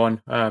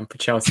 2-1 for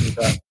Chelsea,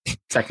 the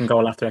second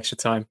goal after extra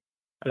time.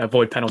 I'll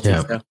avoid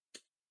penalties there.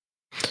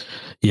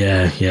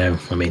 Yeah.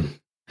 I mean,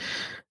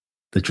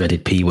 the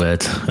dreaded P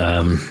word.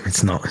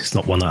 It's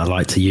not one that I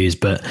like to use,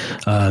 but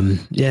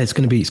it's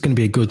going to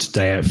be a good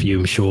day out for you,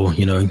 I'm sure.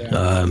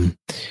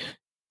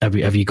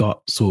 Have you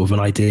got sort of an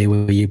idea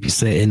where you'd be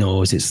sitting,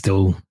 or is it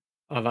still?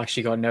 I've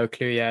actually got no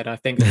clue yet. I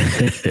think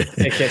the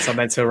tickets are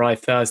meant to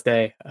arrive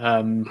Thursday,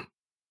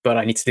 but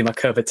I need to do my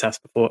COVID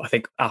test before. I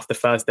think after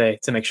Thursday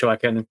to make sure I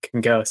can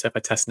go. So if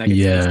I test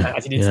negative, I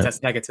need to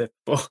test negative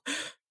before.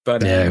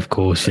 But of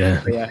course,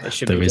 yeah. It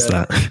should there be is good.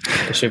 that.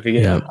 It should be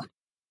good. Yeah.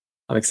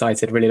 I'm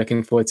excited. Really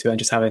looking forward to it, and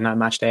just having that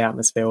match day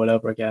atmosphere all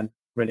over again.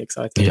 Really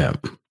excited. Yeah.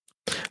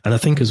 And I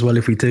think as well,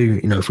 if we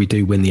do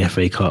win the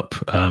FA Cup,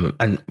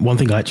 and one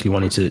thing I actually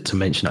wanted to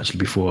mention actually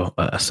before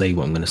I say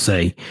what I'm going to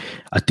say,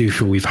 I do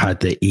feel we've had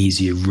the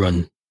easier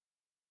run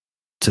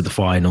to the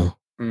final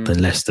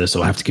than Leicester.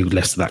 So I have to give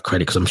Leicester that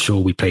credit, because I'm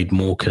sure we played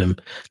Morecambe,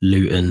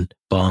 Luton,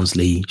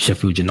 Barnsley,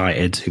 Sheffield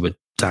United, who were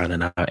down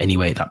and out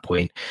anyway at that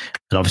point.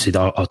 And obviously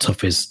our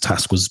toughest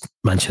task was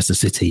Manchester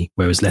City,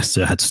 whereas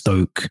Leicester had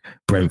Stoke,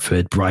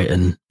 Brentford,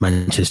 Brighton,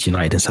 Manchester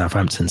United and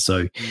Southampton.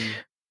 So,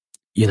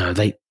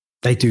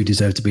 they do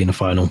deserve to be in the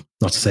final.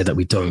 Not to say that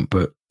we don't,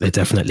 but they're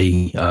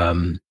definitely,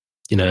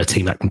 a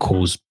team that can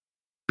cause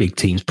big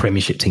teams,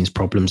 Premiership teams,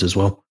 problems as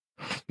well.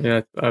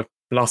 Yeah,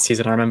 last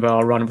season I remember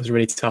our run was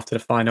really tough to the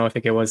final. I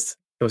think it was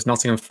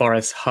Nottingham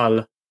Forest,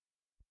 Hull,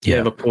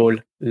 Liverpool,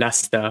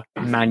 Leicester,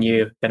 Man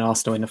U, then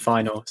Arsenal in the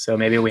final. So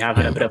maybe we have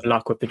a bit of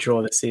luck with the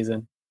draw this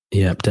season.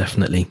 Yeah,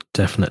 definitely.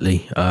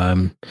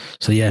 Looking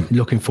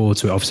forward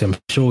to it. Obviously, I'm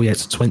sure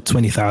it's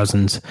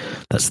 20,000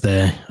 that's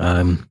there.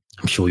 I'm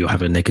sure you'll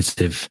have a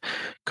negative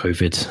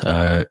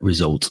COVID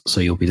result,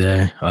 so you'll be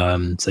there.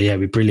 It'll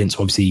be brilliant.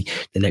 So obviously,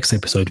 the next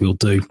episode we'll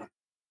do,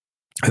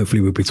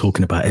 hopefully we'll be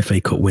talking about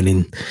FA Cup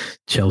winning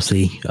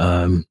Chelsea,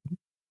 and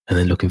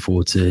then looking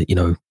forward to,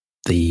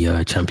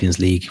 the Champions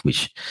League,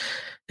 which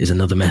is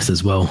another mess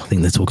as well. I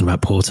think they're talking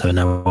about Porto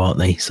now, aren't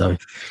they? So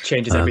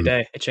changes every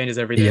day. It changes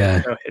every day.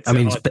 Yeah, so it's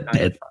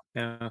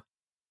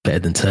better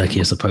than Turkey,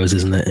 I suppose,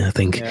 isn't it? I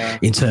think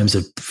in terms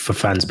of for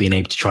fans being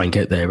able to try and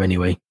get there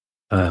anyway.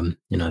 I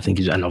think,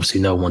 and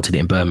obviously no one wanted it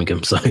in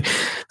Birmingham, so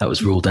that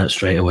was ruled out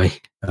straight away.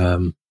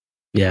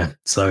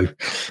 So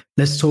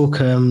let's talk.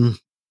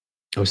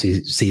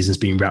 Obviously, season's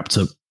been wrapped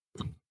up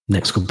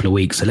next couple of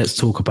weeks, so let's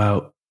talk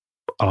about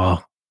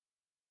our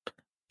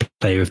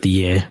player of the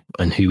year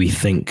and who we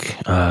think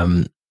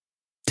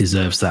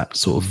deserves that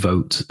sort of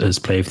vote as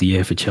player of the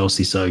year for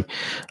Chelsea. So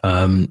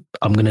I'm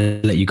going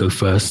to let you go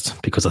first,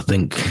 because I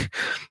think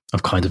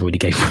I've kind of already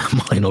gave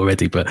mine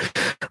already, but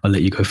I'll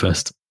let you go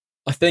first.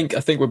 I think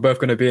we're both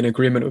going to be in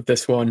agreement with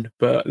this one,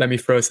 but let me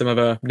throw some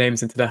other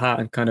names into the hat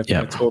and kind of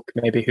talk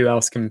maybe who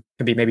else can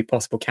be maybe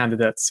possible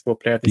candidates for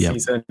player of the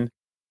season.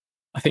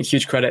 I think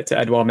huge credit to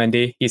Edouard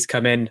Mendy. He's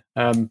come in,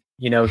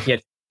 he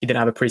didn't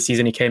have a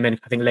preseason. He came in,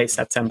 I think, late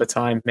September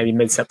time, maybe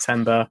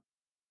mid-September,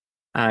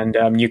 and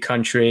new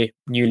country,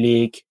 new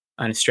league,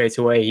 and straight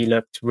away he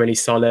looked really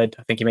solid.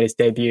 I think he made his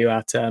debut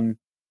in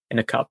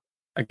a cup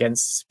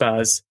against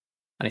Spurs,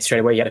 and straight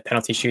away he had a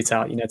penalty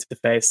shootout, to the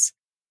face.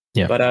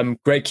 Yeah.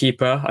 But great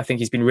keeper. I think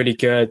he's been really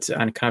good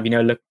and kind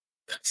of,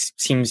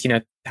 seems,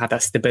 have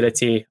that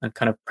stability and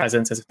kind of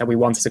presence that we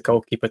want as a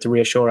goalkeeper to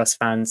reassure us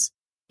fans,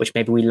 which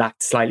maybe we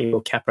lacked slightly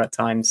with Kepa at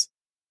times.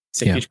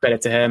 So huge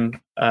credit to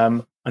him.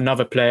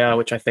 Another player,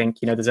 which I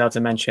think, deserves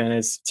a mention,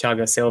 is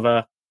Thiago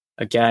Silva.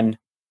 Again,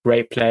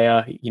 great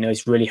player.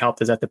 He's really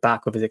helped us at the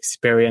back with his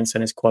experience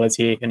and his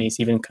quality. And he's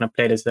even kind of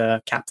played as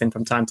a captain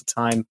from time to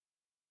time.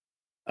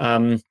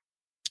 I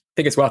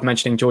think it's worth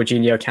mentioning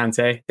Jorginho,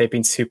 Kante. They've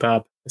been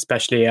superb,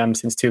 especially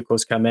since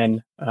Tuchel's come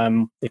in.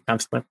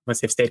 Once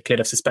they've stayed clear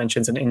of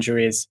suspensions and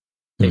injuries,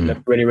 they've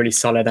looked really, really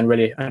solid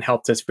and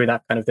helped us through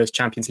that kind of those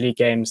Champions League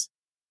games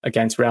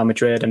against Real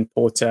Madrid and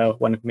Porto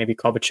when maybe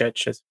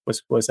Kovacic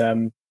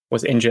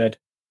was injured.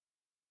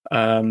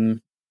 But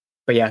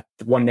yeah,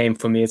 the one name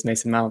for me is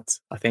Mason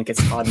Mount. I think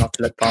it's hard not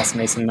to look past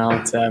Mason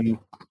Mount.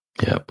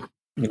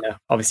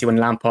 Obviously when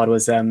Lampard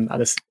was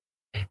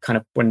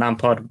when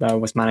Lampard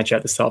was manager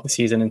at the start of the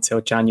season until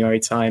January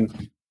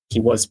time, he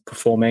was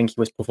performing. He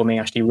was performing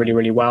actually really,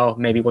 really well.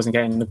 Maybe he wasn't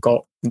getting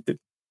the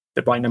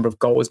right number of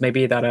goals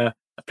maybe that a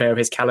player of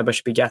his caliber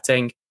should be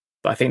getting.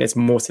 But I think there's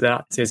more to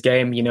that, to his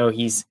game. You know,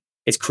 his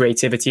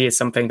creativity is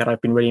something that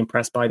I've been really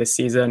impressed by this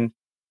season.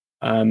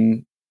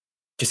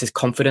 Just his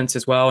confidence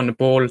as well on the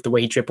ball, the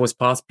way he dribbles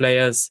past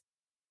players.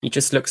 He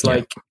just looks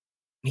like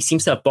he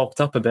seems to have bulked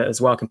up a bit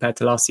as well compared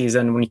to last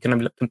season. When you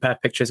kind of compare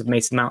pictures of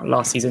Mason Mount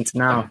last season to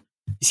now,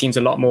 he seems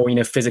a lot more, you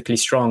know, physically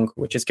strong,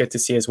 which is good to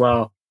see as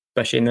well,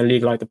 especially in a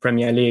league like the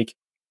Premier League.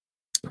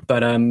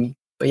 But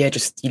yeah,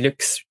 just he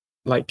looks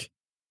like,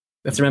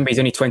 you have to remember he's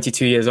only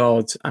 22 years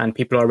old, and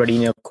people are already,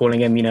 you know,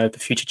 calling him, you know, the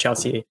future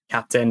Chelsea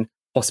captain,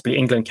 possibly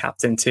England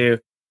captain too.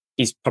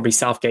 He's probably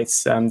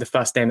Southgate's the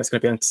first name that's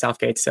going to be on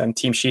Southgate's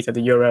team sheet at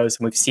the Euros,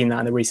 and we've seen that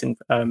in the recent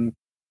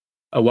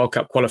World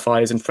Cup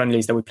qualifiers and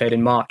friendlies that we played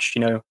in March.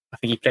 You know, I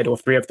think he played all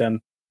three of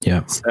them.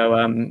 Yeah.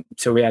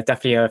 So yeah,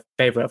 definitely a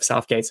favourite of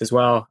Southgate's as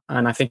well.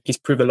 And I think he's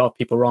proved a lot of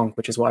people wrong,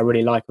 which is what I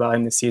really like about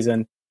him this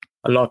season.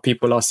 A lot of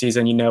people last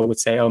season, you know, would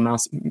say, "Oh,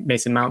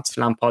 Mason Mount,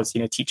 Lampard's,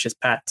 you know, teacher's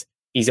pet.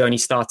 He's only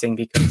starting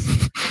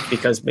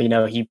because you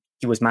know he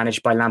was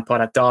managed by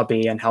Lampard at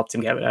Derby and helped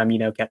him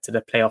get to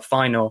the playoff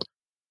final."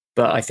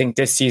 But I think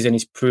this season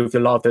he's proved a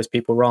lot of those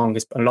people wrong.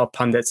 There's a lot of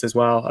pundits as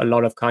well, a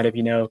lot of kind of,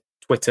 you know,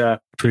 Twitter.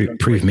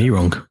 Prove me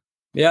wrong.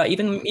 Yeah,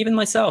 even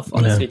myself,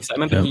 honestly, because I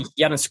remember he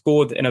hadn't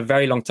scored in a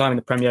very long time in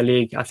the Premier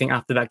League. I think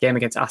after that game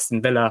against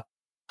Aston Villa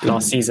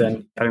last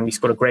season, I mean, he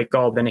scored a great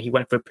goal. Then he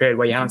went for a period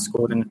where he hadn't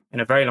scored in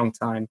a very long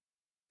time.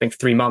 I think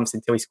 3 months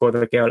until he scored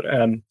the goal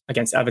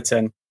against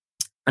Everton.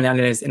 And then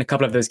in a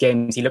couple of those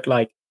games, he looked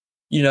like,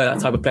 you know,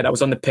 that type of player that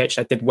was on the pitch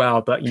that did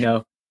well, but, you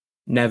know,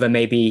 never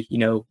maybe, you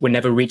know, would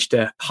never reach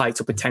the heights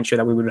or potential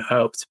that we would have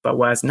hoped. But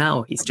whereas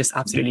now he's just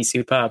absolutely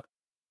superb.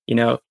 You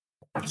know,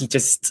 he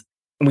just,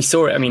 and we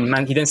saw it. I mean,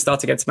 he didn't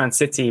start against Man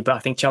City, but I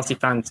think Chelsea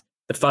fans,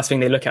 the first thing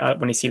they look at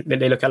when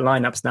they look at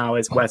lineups now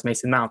is, where's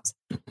Mason Mount?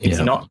 If he's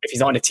not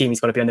on the team, he's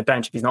got to be on the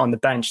bench. If he's not on the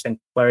bench, then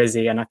where is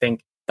he? And I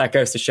think that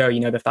goes to show, you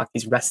know, the fact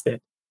he's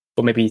rested,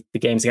 or maybe the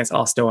games against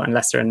Arsenal and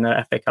Leicester in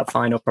the FA Cup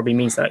final probably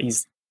means that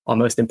he's our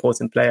most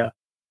important player.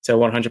 So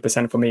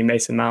 100% for me,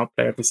 Mason Mount,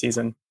 player of the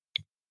season.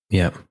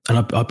 Yeah,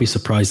 and I'd be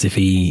surprised if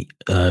he,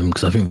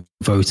 because I think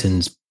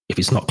voting's, if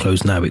it's not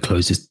closed now, it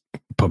closes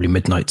probably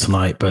midnight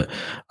tonight. But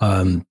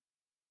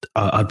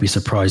I'd be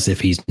surprised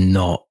if he's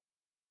not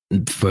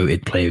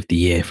voted Player of the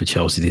Year for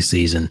Chelsea this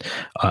season.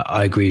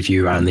 I agree with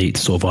you around the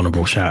sort of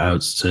honourable shout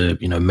outs to,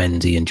 you know,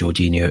 Mendy and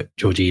Jorginho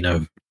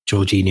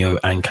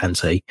and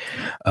Kante.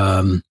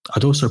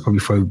 I'd also probably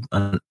throw,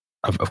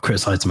 I've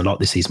criticised him a lot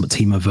this season, but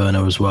Timo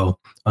Werner as well.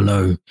 I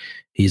know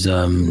he's,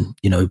 you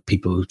know,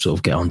 people sort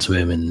of get onto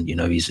him, and, you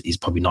know, he's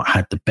probably not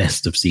had the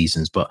best of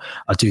seasons, but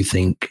I do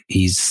think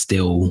he's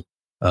still,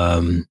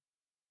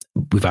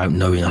 without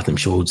knowing, I'm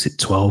sure it's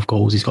 12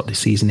 goals he's got this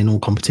season in all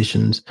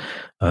competitions.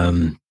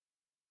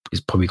 He's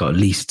probably got at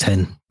least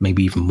 10,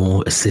 maybe even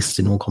more assists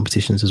in all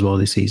competitions as well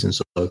this season.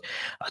 So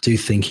I do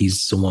think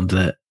he's someone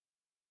that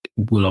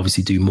will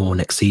obviously do more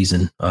next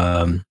season.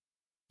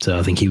 So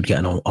I think he would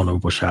get an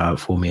honourable shout out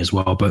for me as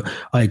well. But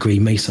I agree,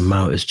 Mason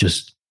Mount is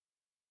just,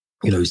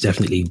 you know, he's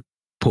definitely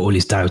put all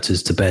his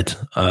doubters to bed.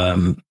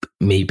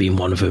 Me being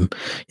one of them,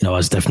 you know, I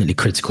was definitely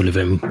critical of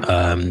him.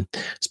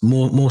 It's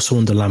more so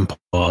under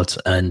Lampard,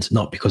 and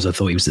not because I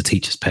thought he was the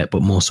teacher's pet,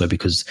 but more so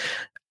because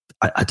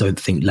I don't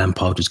think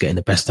Lampard was getting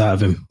the best out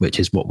of him, which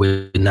is what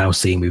we're now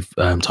seeing with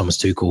Thomas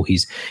Tuchel.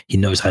 He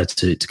knows how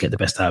to get the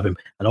best out of him,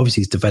 and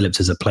obviously he's developed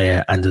as a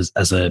player and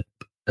as a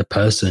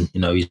person.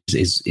 You know,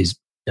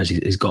 as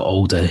he's got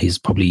older, he's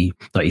probably,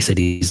 like you said,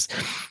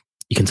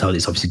 you can tell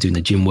he's obviously doing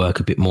the gym work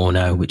a bit more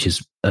now, which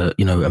is,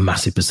 you know, a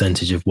massive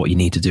percentage of what you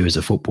need to do as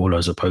a footballer.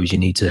 I suppose you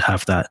need to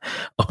have that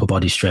upper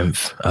body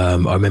strength. I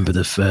remember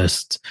the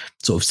first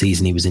sort of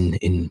season he was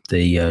in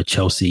the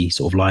Chelsea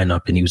sort of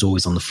lineup, and he was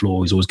always on the floor.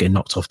 He was always getting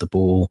knocked off the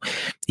ball.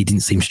 He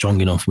didn't seem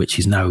strong enough, which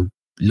he's now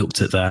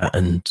looked at that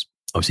and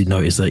obviously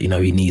noticed that, you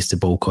know, he needs to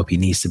bulk up. He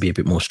needs to be a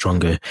bit more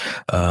stronger.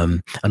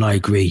 And I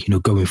agree, you know,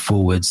 going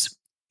forwards,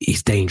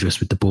 he's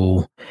dangerous with the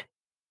ball.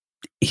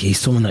 He's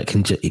someone that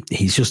can.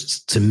 He's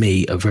just, to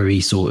me, a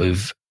very sort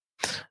of.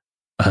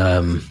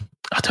 I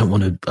don't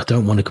want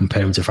to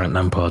compare him to Frank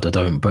Lampard. I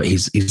don't, but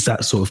he's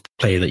that sort of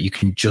player that you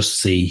can just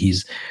see.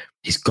 He's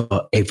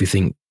got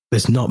everything.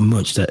 There's not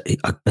much that,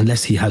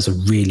 unless he has a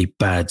really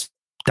bad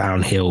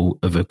downhill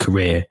of a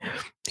career,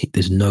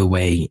 there's no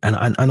way. And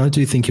I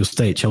do think he'll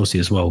stay at Chelsea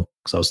as well,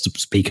 because I was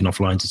speaking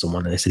offline to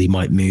someone and they said he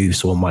might move,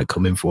 someone might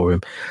come in for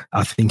him.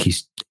 I think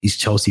he's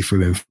Chelsea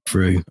through and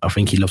through. I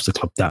think he loves the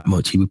club that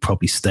much. He would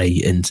probably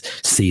stay and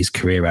see his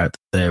career out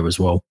there as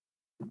well.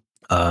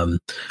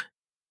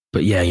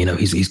 But yeah, you know,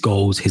 his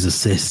goals, his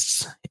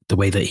assists, the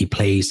way that he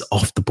plays,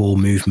 off the ball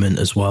movement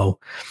as well.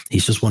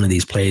 He's just one of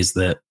these players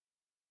that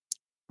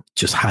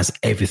just has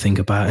everything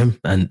about him,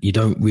 and you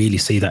don't really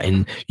see that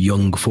in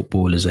young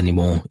footballers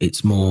anymore.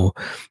 It's more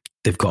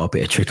they've got a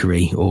bit of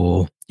trickery,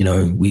 or, you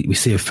know, we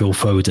see a Phil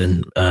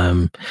Foden.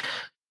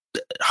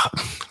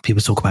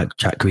 People talk about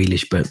Jack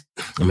Grealish, but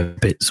I'm a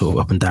bit sort of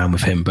up and down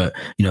with him. But,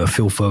 you know,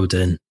 Phil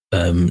Foden,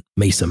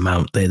 Mason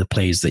Mount, they're the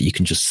players that you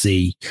can just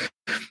see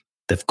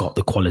they've got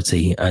the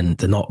quality, and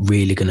they're not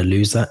really going to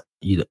lose that.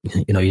 You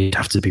know, you'd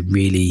have to be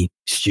really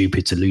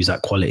stupid to lose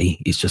that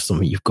quality. It's just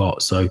something you've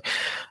got. So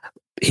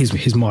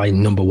he's my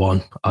number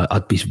one.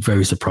 I'd be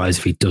very surprised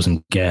if he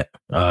doesn't get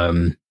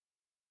voted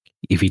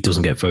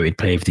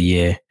Player of the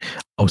Year.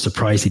 I was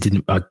surprised he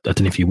didn't. I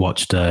don't know if you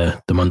watched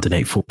the Monday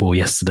Night Football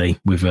yesterday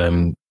with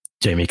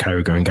Jamie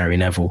Carragher and Gary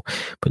Neville,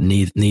 but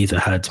neither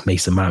had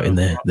Mason Mount in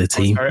their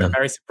team. I was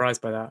very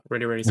surprised by that.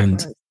 Really, really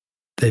surprised. And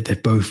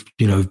they've both,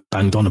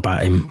 banged on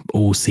about him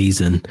all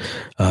season.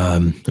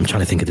 I'm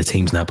trying to think of the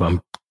teams now,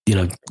 but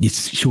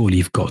surely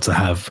you've got to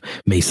have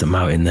Mason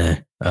Mount in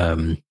there.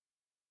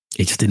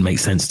 It just didn't make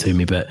sense to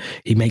me, but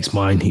he makes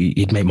mine.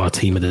 He'd make my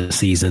team of the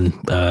season,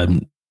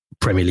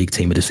 Premier League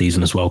team of the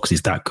season as well, because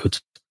he's that good.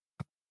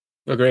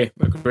 Agree.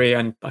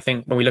 And I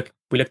think when we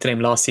looked at him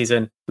last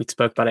season, we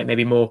spoke about it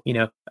maybe more,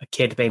 a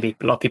kid, maybe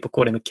a lot of people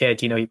called him a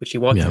kid, which he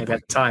was maybe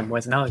at the time,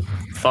 whereas now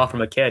far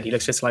from a kid. He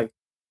looks just like,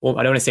 well,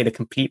 I don't want to say the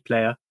complete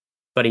player,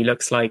 but he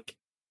looks like,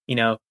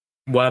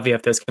 worthy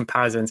of those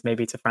comparisons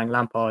maybe to Frank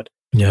Lampard.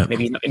 Yeah.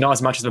 Maybe not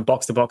as much as a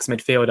box-to-box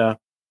midfielder,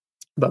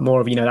 but more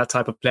of, that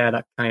type of player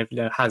that kind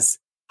of, has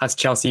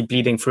Chelsea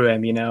bleeding through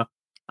him, And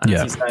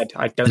as you said,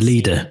 I don't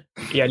leader.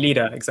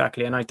 Leader,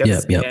 exactly. And I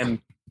don't see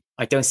him.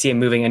 I don't see him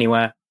moving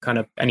anywhere kind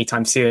of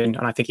anytime soon.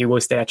 And I think he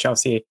will stay at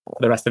Chelsea for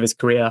the rest of his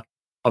career.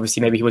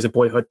 Obviously, maybe he was a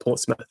boyhood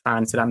Portsmouth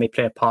fan, so that may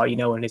play a part,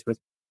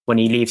 when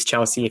he leaves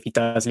Chelsea, if he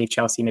does leave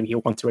Chelsea, maybe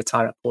he'll want to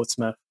retire at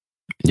Portsmouth.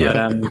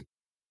 Yeah.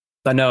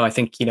 But no, I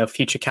think,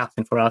 future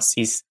captain for us.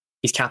 He's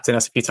captained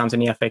us a few times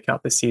in the FA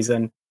Cup this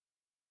season.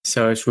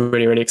 So it's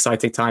really, really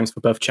exciting times for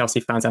both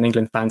Chelsea fans and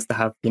England fans to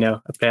have,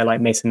 a player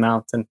like Mason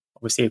Mount, and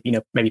obviously,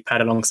 maybe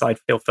paired alongside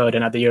Phil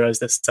Foden at the Euros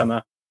this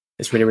summer.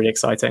 It's really, really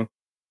exciting.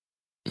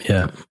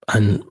 Yeah,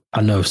 and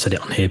I know I've said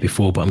it on here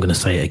before, but I'm going to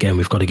say it again.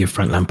 We've got to give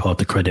Frank Lampard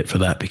the credit for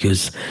that,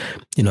 because,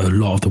 a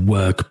lot of the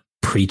work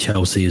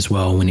pre-Chelsea as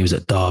well, when he was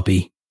at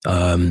Derby,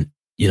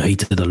 he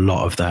did a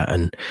lot of that,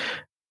 and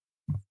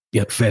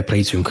fair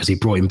play to him, because he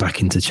brought him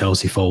back into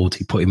Chelsea fold.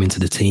 He put him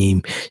into the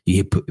team.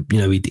 He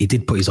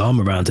did put his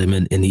arm around him,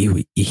 and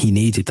he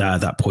needed that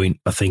at that point,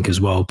 I think, as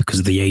well, because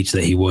of the age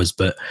that he was.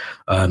 But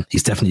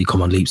he's definitely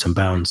come on leaps and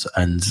bounds.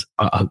 And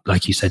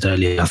like you said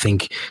earlier, I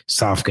think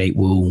Southgate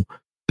will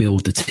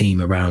build the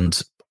team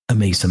around a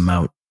Mason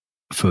Mount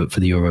for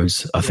the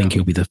Euros. I think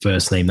he'll be the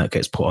first name that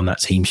gets put on that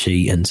team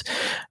sheet, and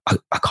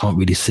I can't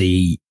really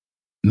see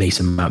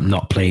Mason Mount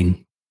not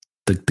playing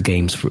the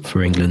games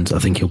for England. I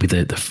think he'll be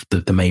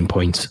the main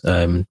point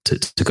to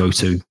go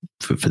to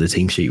for the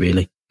team sheet,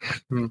 really.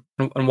 And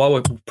while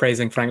we're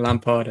praising Frank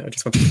Lampard, I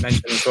just wanted to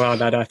mention as well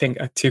that I think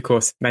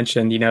Tuchel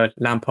mentioned,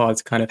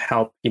 Lampard's kind of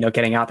help,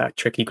 getting out that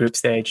tricky group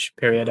stage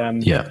period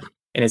in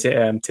his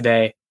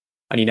today.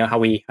 And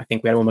how I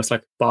think we had almost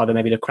like bar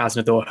maybe the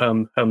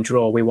Krasnodar home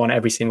draw. We won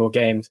every single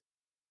game,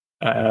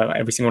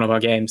 every single one of our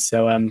games.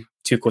 So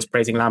Tuchel's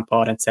praising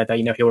Lampard and said that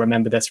he'll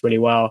remember this really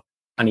well,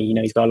 and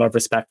he's got a lot of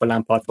respect for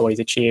Lampard for what he's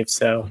achieved.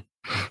 So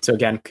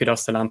again,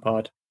 kudos to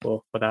Lampard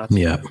for that.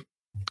 Yeah,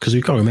 because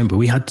we can't remember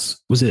we had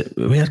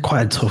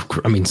quite a tough.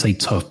 I mean, say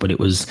tough, but it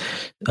was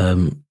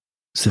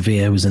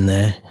Sevilla was in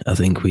there. I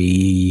think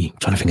trying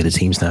to think of the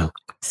teams now.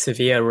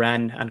 Sevilla,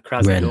 Rennes, and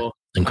Krasnodar.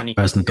 And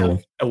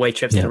Krasnodar. Away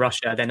trips to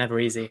Russia, they're never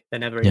easy.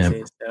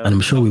 Easy. So. And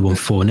I'm sure we won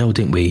 4-0,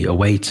 didn't we?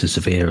 Away to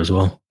Sevilla as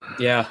well.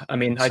 Yeah, I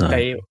mean,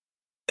 I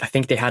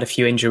think they had a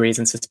few injuries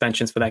and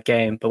suspensions for that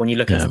game. But when you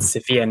look at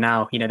Sevilla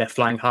now, they're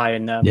flying high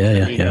in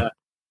Liga.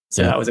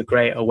 So that was a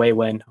great away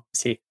win.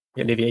 Obviously,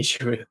 Olivier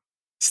Giroud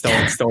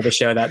stole the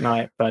show that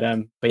night. But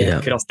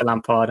kudos to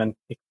Lampard, and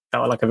it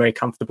felt like a very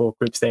comfortable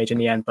group stage in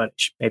the end. But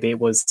maybe it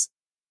was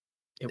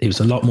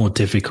a lot more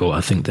difficult,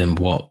 I think, than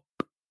what.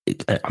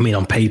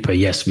 On paper,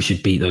 yes, we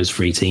should beat those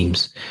 3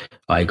 teams.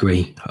 I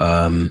agree.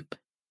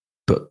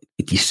 But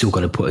you still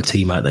got to put a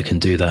team out that can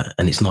do that,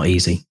 and it's not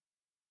easy.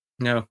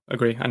 No,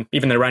 agree. And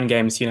even the run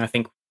games, I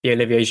think the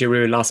Olivier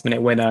Giroud last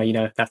minute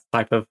winner, that's the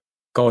type of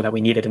goal that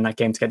we needed in that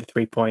game to get the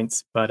 3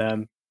 points. But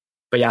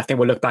yeah, I think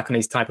we'll look back on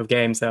these type of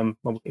games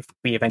if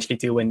we eventually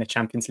do win the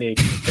Champions League.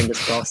 Fingers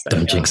crossed.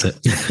 Don't jinx it.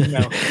 No,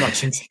 not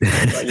jinxing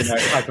it.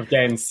 But, type of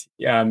games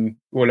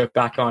we'll look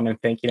back on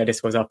and think,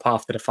 this was our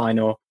path to the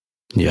final.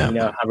 Yeah,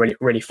 have really,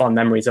 really fond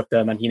memories of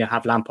them, and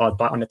have Lampard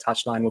on the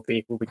touchline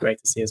will be great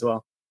to see as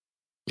well.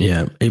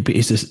 Yeah,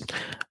 it's just,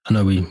 I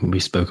know we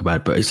spoke about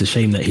it, but it's a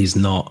shame that he's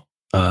not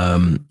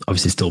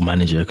obviously still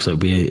manager, because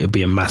it'd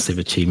be a massive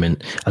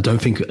achievement. I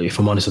don't think, if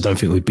I'm honest,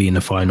 we'd be in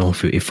the final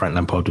if Frank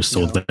Lampard was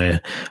still there.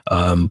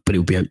 But it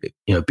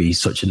would be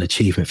such an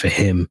achievement for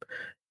him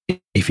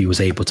if he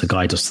was able to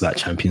guide us to that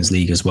Champions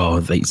League as well.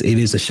 It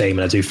is a shame,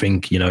 and I do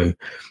think and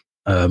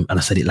I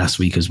said it last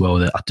week as well,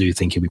 that I do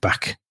think he'll be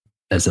back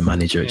as a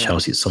manager at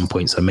Chelsea at some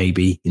point. So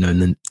maybe,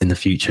 in the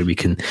future we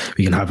can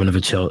have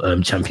another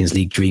Champions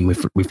League dream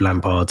with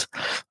Lampard.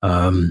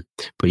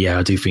 But yeah,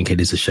 I do think it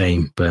is a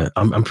shame, but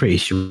I'm pretty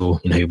sure,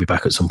 he'll be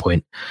back at some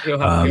point. He'll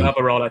have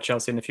a role at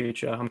Chelsea in the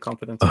future. I'm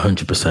confident.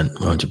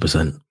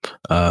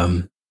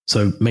 100%.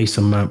 So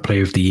Mason Mount,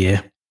 Player of the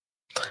Year.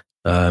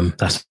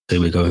 That's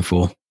who we're going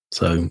for.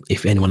 So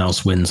if anyone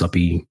else wins, I'll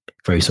be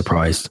very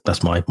surprised.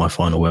 That's my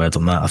final word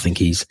on that. I think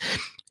he's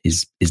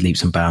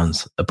leaps and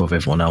bounds above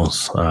everyone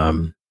else.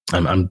 I'm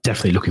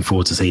definitely looking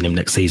forward to seeing him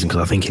next season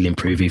because I think he'll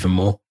improve even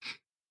more.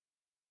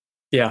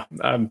 Yeah,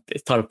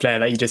 it's the type of player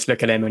that you just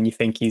look at him and you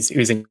think he's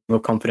oozing more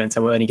confidence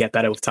and will only get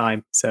better with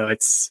time. So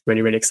it's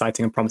really, really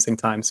exciting and promising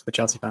times for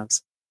Chelsea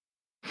fans.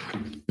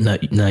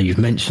 Now you've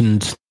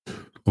mentioned,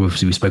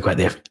 obviously we spoke about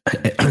the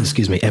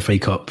FA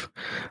Cup,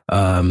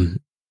 and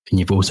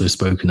you've also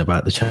spoken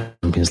about the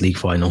Champions League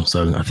final.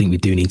 So I think we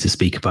do need to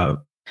speak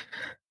about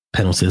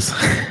penalties,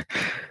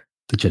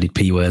 the dreaded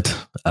P word.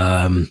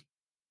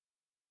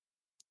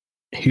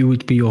 Who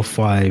would be your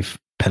 5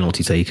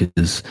 penalty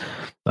takers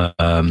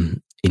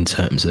in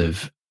terms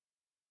of,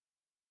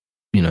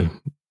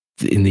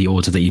 in the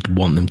order that you'd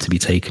want them to be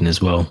taken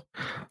as well?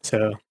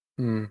 So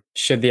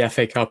should the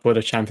FA Cup or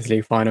the Champions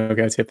League final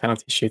go to a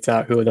penalty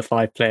shootout, who are the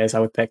 5 players I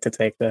would pick to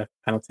take the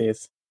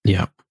penalties?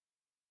 Yeah.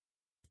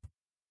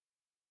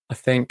 I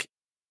think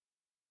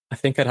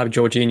I'd have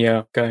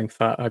Jorginho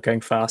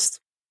going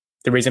first.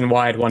 The reason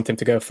why I'd want him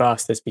to go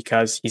first is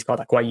because he's got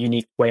that quite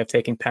unique way of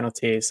taking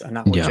penalties, and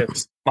that would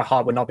just, my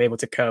heart would not be able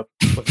to cope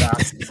with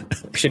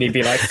that. Should he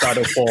be like 3rd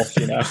or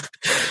 4th,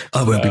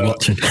 I won't be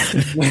watching.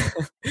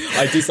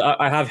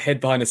 I have hid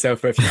behind the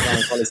sofa a few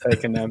times while he's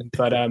taken them,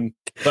 but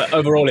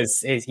overall,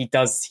 he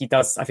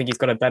does. I think he's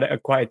got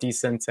quite a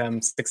decent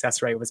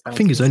success rate with his penalties. I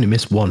think he's only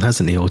missed 1,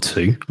 hasn't he, or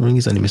 2? I think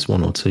he's only missed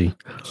 1 or 2.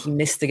 He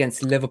missed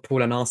against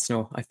Liverpool and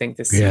Arsenal, I think,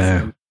 this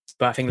season.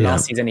 But I think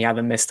last season he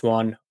hadn't missed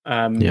 1.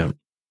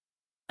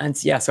 And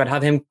so I'd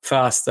have him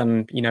first,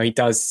 and he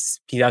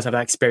does have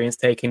that experience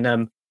taking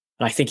them.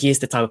 And I think he is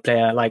the type of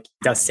player, like he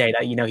does say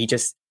that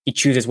he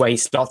chooses where he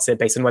slots it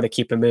based on where the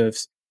keeper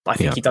moves. But I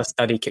think he does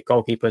study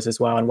goalkeepers as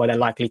well and where they're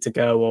likely to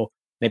go, or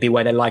maybe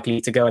where they're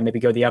likely to go and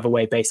maybe go the other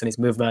way based on his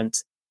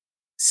movement.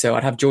 So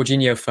I'd have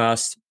Jorginho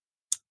first.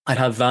 I'd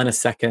have Werner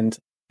second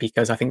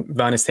because I think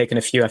Werner's taken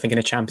a few. I think in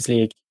the Champions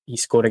League he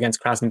scored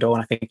against Krasnodar,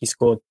 and I think he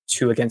scored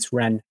 2 against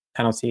Rennes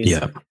penalties.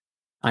 Yeah.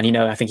 And,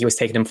 I think he was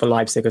taking them for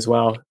Leipzig as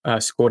well,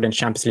 scored in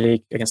Champions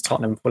League against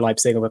Tottenham for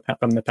Leipzig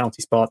from the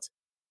penalty spot.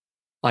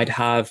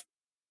 I'm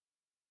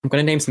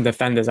going to name some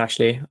defenders,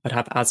 actually. I'd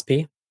have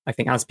Azpi. I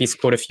think Azpi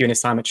scored a few in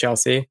his time at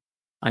Chelsea.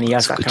 And he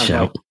has that kind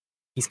of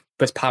he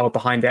puts power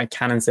behind it and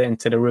cannons it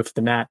into the roof of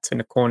the net in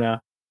the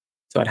corner.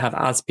 So I'd have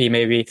Azpi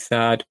maybe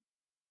 3rd.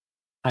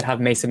 I'd have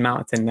Mason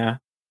Mount in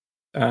there.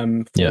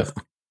 4th.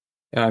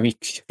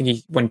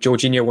 When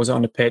Jorginho was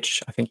on the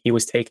pitch, I think he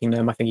was taking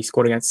them. I think he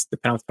scored against the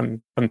penalty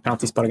from the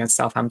penalty spot against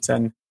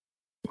Southampton.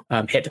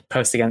 Hit the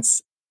post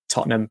against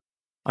Tottenham.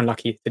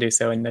 Unlucky to do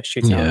so in the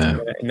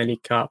shootout in the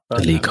League Cup. But,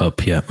 the League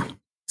Cup, yeah.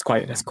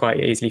 That's quite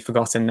easily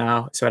forgotten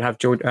now. So I'd have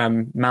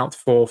Mount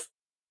 4th.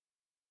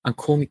 And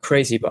call me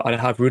crazy, but I'd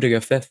have Rudiger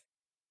 5th,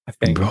 I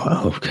think.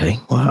 Okay,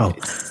 wow.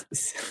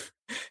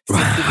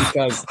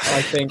 Because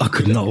I think I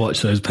could not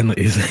watch those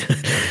penalties.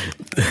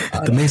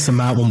 The Mason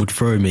Mount one would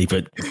throw me,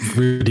 but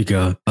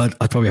Rudiger, I'd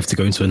probably have to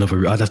go into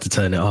another. I'd have to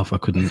turn it off. I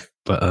couldn't.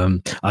 But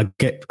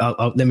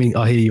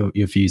I'll hear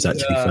your views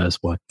actually first.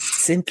 Why?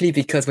 Simply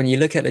because when you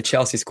look at the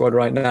Chelsea squad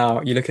right now,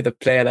 you look at the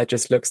player that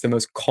just looks the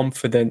most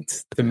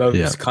confident, the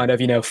most kind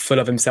of full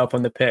of himself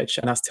on the pitch,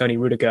 and that's Tony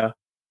Rudiger.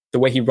 The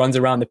way he runs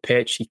around the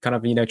pitch, he kind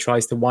of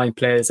tries to wind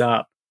players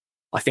up.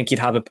 I think he'd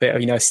have a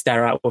bit of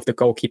stare out with the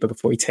goalkeeper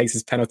before he takes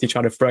his penalty,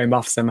 trying to throw him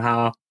off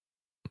somehow.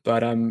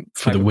 But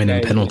for the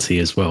winning penalty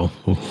as well.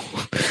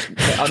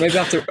 I maybe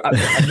have to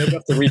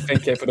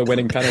rethink it for the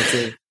winning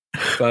penalty.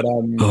 But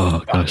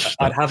gosh,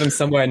 I'd have him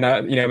somewhere in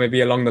that,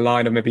 maybe along the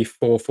line of maybe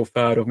 4th or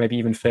 3rd or maybe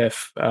even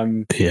 5th.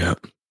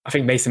 I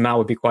think Mason Mount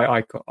would be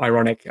quite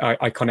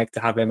iconic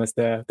to have him as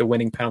the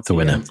winning penalty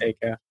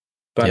taker.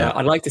 But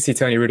I'd like to see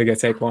Tony Rudiger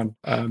take one.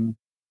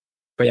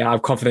 But I'm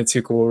confident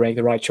Tuchel will make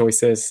the right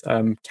choices.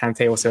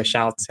 Kante also a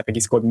shout. I think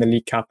he scored in the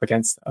League Cup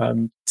against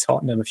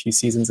Tottenham a few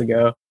seasons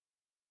ago.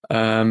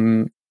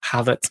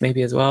 Havertz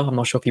maybe as well. I'm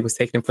not sure if he was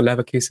taking him for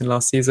Leverkusen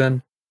last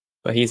season,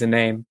 but he's a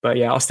name.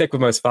 But I'll stick with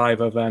most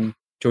 5 of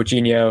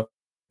Jorginho,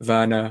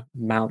 Werner,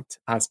 Mount,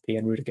 Azpi,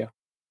 and Rudiger.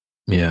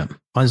 Yeah,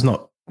 mine's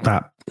not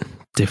that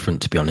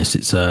different, to be honest.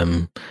 It's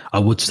I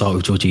would start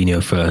with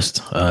Jorginho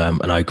first,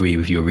 and I agree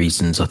with your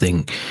reasons. I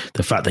think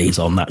the fact that he's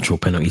our natural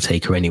penalty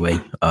taker anyway,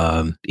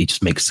 it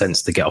just makes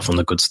sense to get off on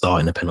a good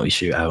start in a penalty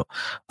shootout.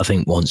 I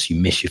think once you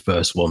miss your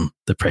first one,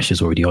 the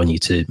pressure's already on you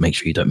to make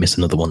sure you don't miss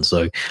another one.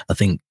 So I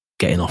think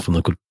getting off on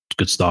a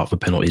good start for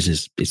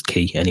penalties is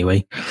key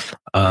anyway.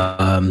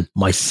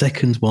 My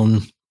second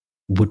one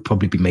would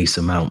probably be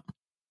Mason Mount,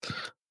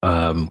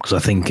 because I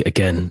think,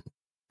 again,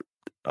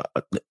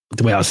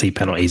 the way I see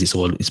penalties,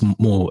 it's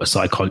more a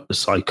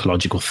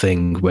psychological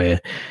thing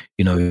where,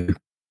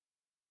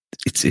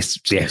 it's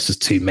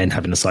just 2 men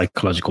having a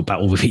psychological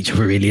battle with each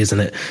other, really, isn't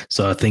it?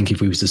 So I think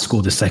if we was to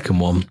score the second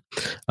one,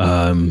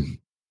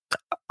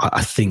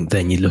 I think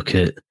then you look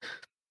at,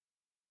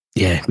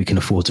 we can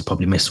afford to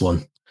probably miss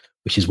one,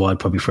 which is why I'd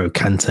probably throw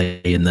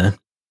Kante in there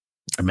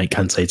and make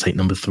Kante take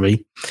number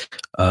 3.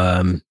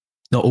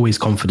 Not always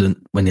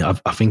confident when I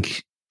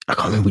think I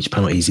can't remember which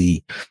penalties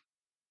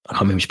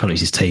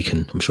he's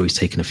taken. I'm sure he's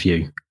taken a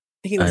few.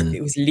 I think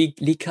it was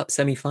League Cup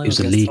semi-final. It was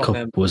a against League Cup,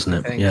 Tottenham, wasn't I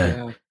it? think,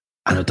 Yeah.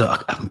 And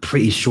I'm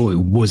pretty sure it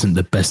wasn't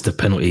the best of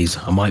penalties.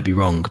 I might be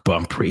wrong, but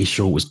I'm pretty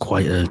sure it was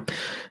quite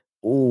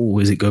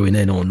is it going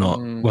in or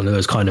not? One of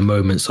those kind of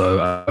moments. So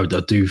I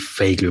do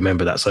vaguely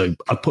remember that. So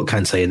I'd put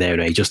Kante in there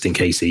anyway, just in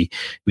case we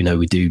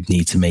do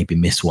need to maybe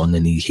miss one,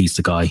 and he's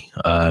the guy.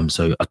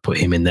 So I'd put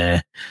him in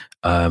there.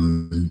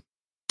 Timo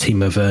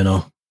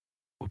Werner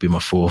would be my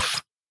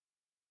fourth.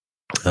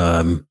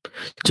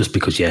 Just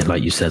because,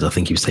 like you said, I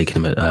think he was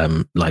taking him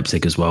at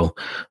Leipzig as well,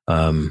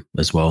 and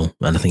I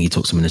think he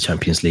took some in the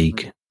Champions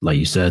League, like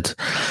you said.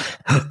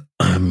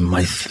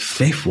 My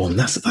fifth one.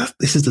 This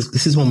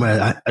is one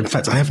where, in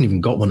fact, I haven't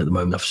even got one at the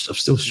moment. I'm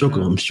still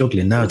struggling. I'm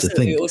struggling now to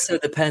think. It also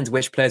depends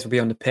which players will be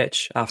on the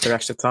pitch after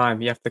extra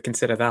time. You have to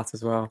consider that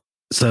as well.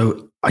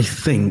 So I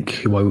think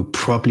who I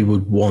probably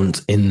would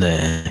want in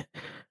there,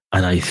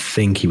 and I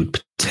think he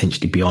would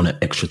potentially be on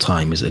at extra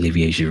time, is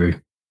Olivier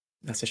Giroud.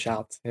 That's a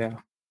shout, yeah.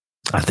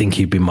 I think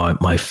he'd be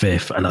my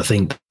fifth, and I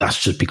think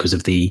that's just because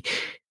of the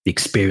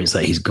experience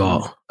that he's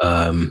got.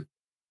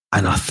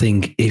 And I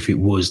think if it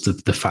was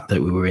the fact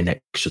that we were in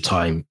extra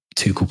time,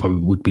 Tuchel probably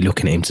would be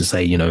looking at him to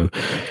say,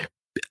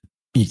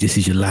 this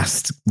is your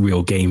last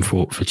real game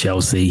for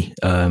Chelsea.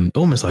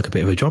 Almost like a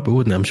bit of a Drogba,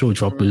 wouldn't it? I'm sure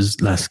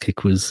Drogba's last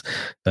kick was,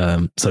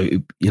 so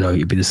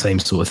it'd be the same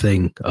sort of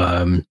thing.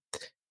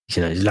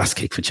 Last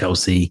kick for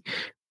Chelsea.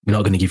 We're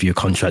not going to give you a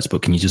contract,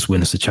 but can you just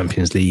win us the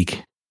Champions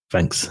League?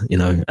 Thanks,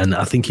 and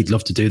I think he'd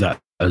love to do that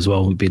as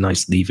well. It'd be a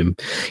nice leaving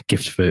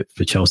gift for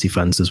Chelsea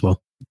fans as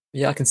well.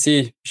 Yeah, I can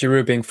see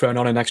Giroud being thrown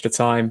on in extra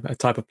time, a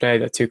type of player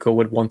that Tuchel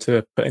would want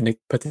to put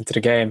into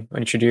the game and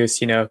introduce,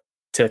 to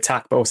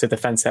attack, but also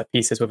defend set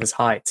pieces with his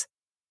height.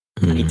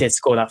 He did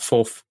score that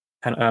fourth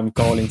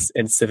goal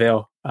in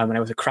Seville, and it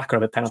was a cracker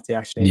of a penalty,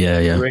 actually.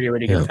 Yeah. Really,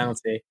 really good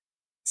penalty.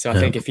 So I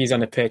think if he's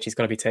on the pitch, he's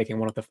got to be taking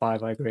one of the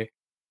five. I agree.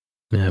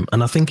 Yeah,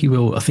 and I think he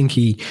will. I think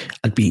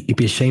it'd be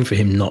a shame for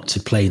him not to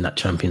play in that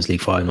Champions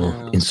League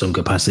final in some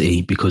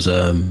capacity, because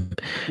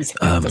he's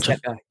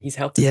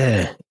helped us.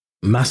 Yeah,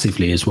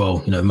 massively as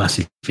well.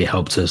 Massively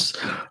helped us.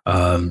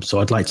 So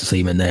I'd like to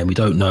see him in there. And we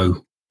don't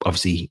know,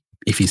 obviously,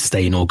 if he's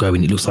staying or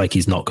going. It looks like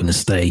he's not going to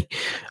stay.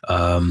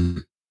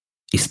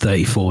 He's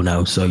 34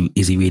 now, so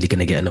is he really going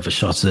to get another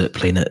shot at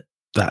playing at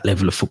that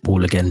level of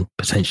football again?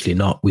 Potentially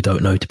not. We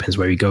don't know. It depends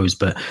where he goes.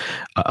 But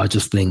I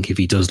just think if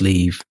he does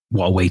leave,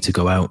 what a way to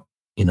go out.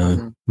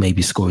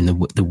 Maybe scoring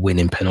the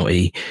winning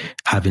penalty,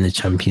 having the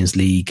Champions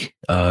League,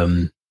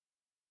 medal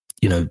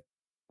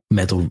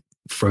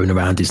thrown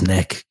around his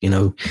neck.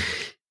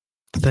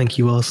 Thank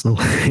you, Arsenal.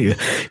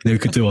 We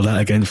could do all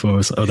that again for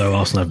us. Although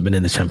Arsenal haven't been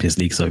in the Champions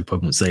League, so I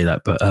probably wouldn't say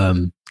that. But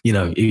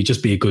it would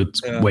just be a good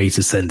way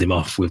to send him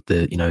off with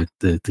the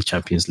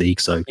Champions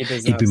League. So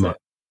he'd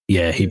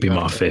be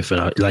my fifth.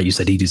 And like you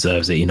said, he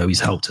deserves it.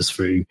 He's helped us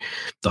through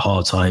the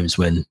hard times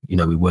when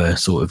we were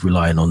sort of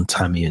relying on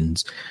Tammy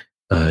and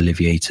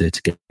Olivier to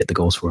get the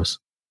goals for us.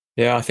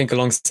 Yeah, I think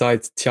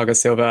alongside Thiago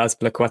Silva,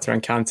 Azpilicueta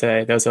and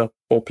Kante, those are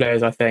all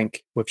players, I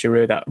think, with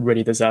Giroud that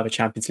really deserve a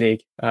Champions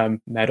League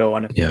medal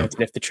and to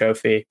lift the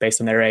trophy based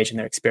on their age and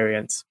their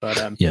experience. But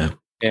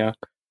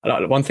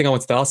one thing I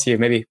wanted to ask you,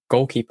 maybe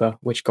goalkeeper,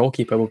 which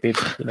goalkeeper would be,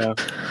 number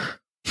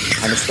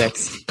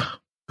six?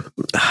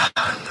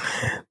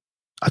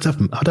 I'd have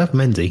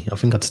Mendy. I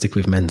think I'd stick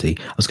with Mendy.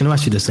 I was going to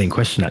ask you the same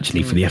question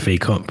actually for the FA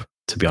Cup.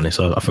 To be honest,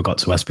 I forgot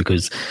to ask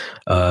because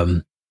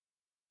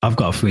I've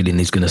got a feeling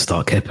he's going to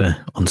start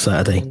Kepa on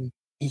Saturday.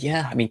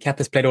 Yeah, I mean,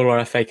 Kepa's played all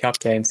our FA Cup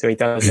games, so he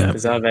does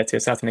deserve it to a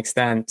certain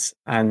extent.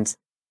 And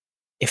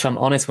if I'm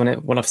honest,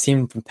 what I've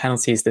seen from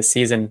penalties this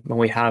season, when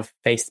we have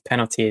faced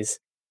penalties,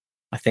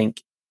 I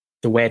think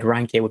the way I'd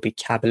rank it would be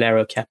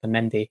Caballero, Kepa,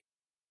 Mendy.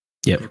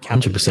 Yeah,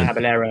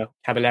 100%.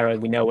 Caballero,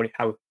 we know what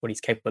he's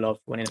capable of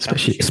winning,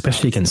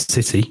 especially against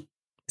City.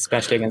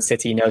 Especially against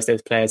City, he knows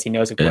those players. He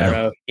knows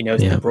Aguero. He knows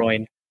De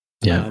Bruyne.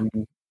 Yeah.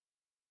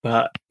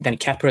 But then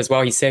Kepa as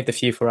well, he saved a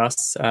few for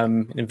us.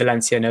 In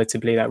Valencia,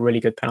 notably, that really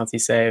good penalty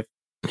save.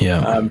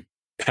 Yeah.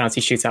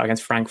 Penalty shootout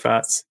against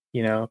Frankfurt,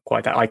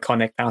 quite that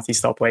iconic penalty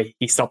stop where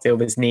he stopped it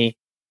with his knee.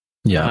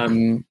 Yeah.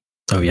 It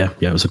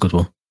was a good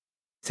one.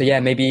 So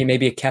yeah, maybe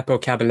a Kepa or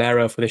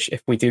Caballero if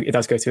it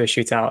does go to a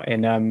shootout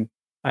in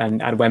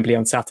and at Wembley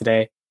on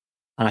Saturday.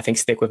 And I think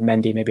stick with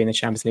Mendy maybe in the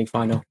Champions League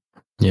final.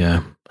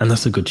 Yeah, and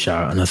that's a good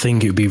shout. And I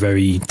think it would be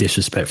very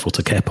disrespectful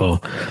to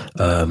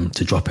Kepa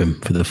to drop him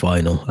for the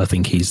final. I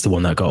think he's the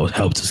one that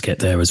helped us get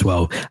there as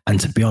well. And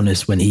to be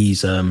honest, when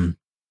he's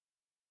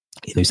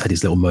he's had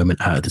his little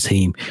moment out of the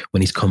team,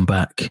 when he's come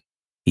back,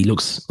 he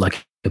looks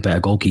like a better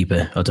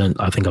goalkeeper.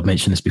 I think I've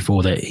mentioned this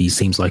before, that he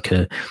seems like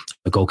a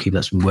goalkeeper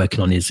that's been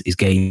working on his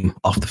game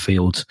off the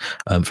field,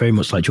 very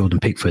much like Jordan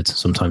Pickford.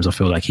 Sometimes I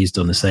feel like he's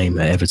done the same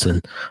at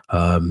Everton.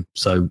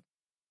 So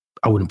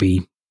I wouldn't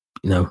be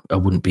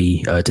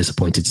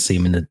disappointed to see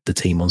him in the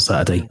team on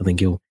Saturday. I think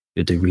he'll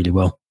do really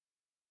well.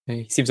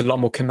 He seems a lot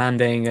more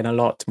commanding and a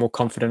lot more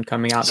confident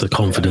coming out. So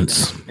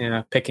confidence.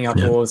 Picking up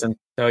balls. And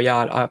so,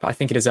 I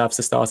think he deserves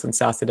to start on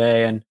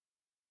Saturday. And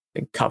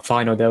cup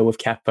final though with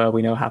Kepa,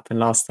 we know happened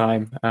last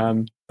time.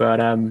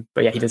 But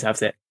yeah, he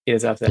deserves it. He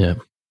deserves it.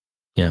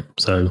 Yeah.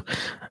 So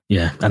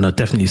yeah, and I'd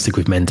definitely stick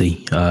with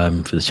Mendy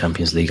for the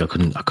Champions League. I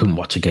couldn't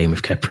watch a game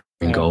with Kepa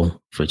in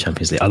goal for the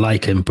Champions League. I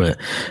like him, but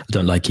I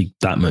don't like him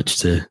that much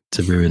to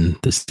ruin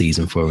the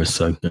season for us.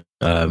 So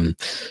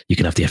you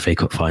can have the FA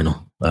Cup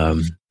final.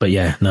 But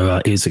yeah,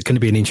 no, it's going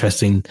to be an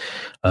interesting.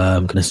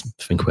 I'm going to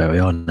think where we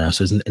are now.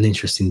 So it's an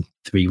interesting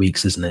 3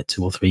 weeks, isn't it?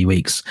 2 or 3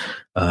 weeks.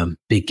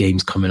 Big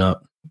games coming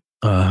up.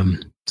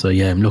 So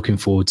yeah, I'm looking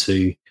forward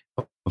to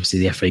obviously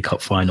the FA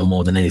Cup final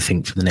more than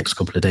anything for the next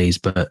couple of days.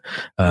 But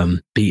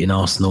beating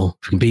Arsenal,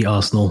 if we can beat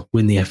Arsenal,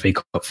 win the FA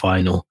Cup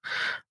final,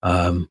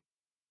 and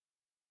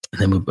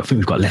then I think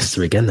we've got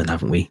Leicester again, then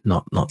haven't we?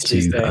 Not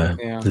Tuesday,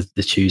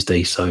 the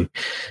Tuesday. So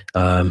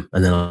and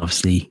then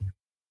obviously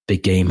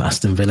big game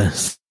Aston Villa.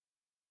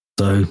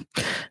 So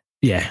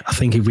yeah, I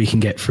think if we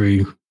can get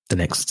through the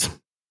next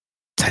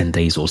 10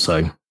 days or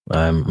so,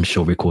 I'm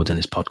sure recording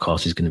this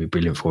podcast is going to be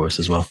brilliant for us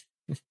as well.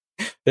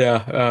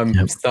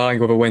 Starting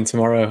with a win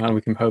tomorrow, and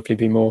we can hopefully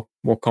be more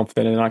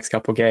confident in the next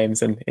couple of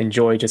games and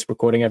enjoy just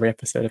recording every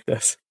episode of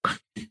this.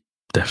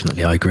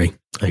 Definitely, I agree.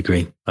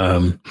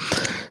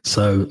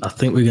 So I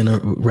think we're going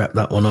to wrap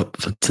that one up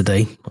for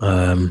today.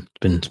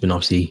 It's been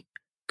obviously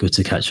good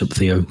to catch up,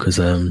 Theo, because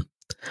I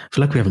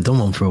feel like we haven't done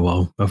one for a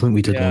while. I think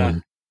we did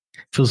one.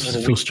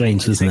 Feels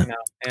strange, doesn't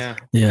it?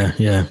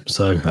 Yeah.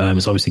 So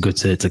it's obviously good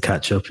to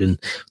catch up and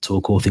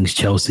talk all things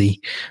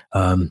Chelsea.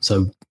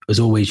 So as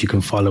always, you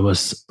can follow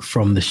us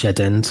from the Shed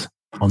End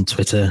on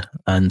Twitter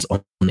and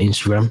on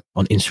Instagram.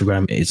 On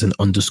Instagram, it's an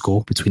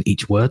underscore between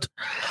each word.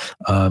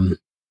 I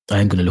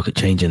am going to look at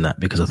changing that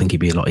because I think it'd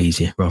be a lot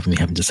easier rather than me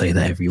having to say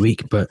that every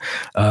week. But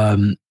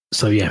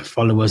so yeah,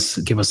 follow us,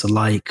 give us a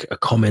like, a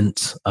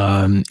comment,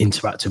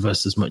 interact with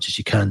us as much as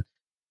you can.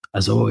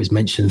 As I always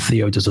mention,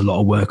 Theo does a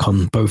lot of work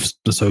on both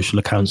the social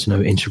accounts,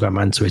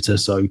 Instagram and Twitter.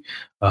 So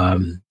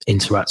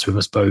interact with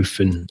us both,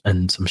 and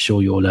I'm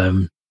sure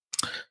you'll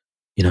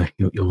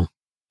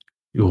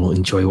you'll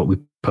enjoy what we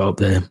put up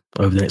there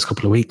over the next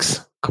couple of weeks.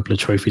 A couple of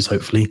trophies,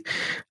 hopefully,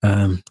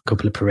 a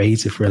couple of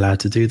parades if we're allowed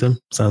to do them.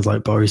 Sounds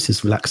like Boris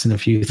is relaxing a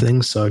few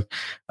things. So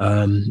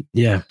you've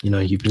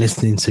been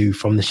listening to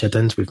From the Shed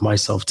End with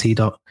myself, T.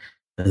 Dot,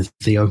 and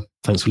Theo.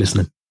 Thanks for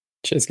listening.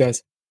 Cheers,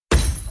 guys.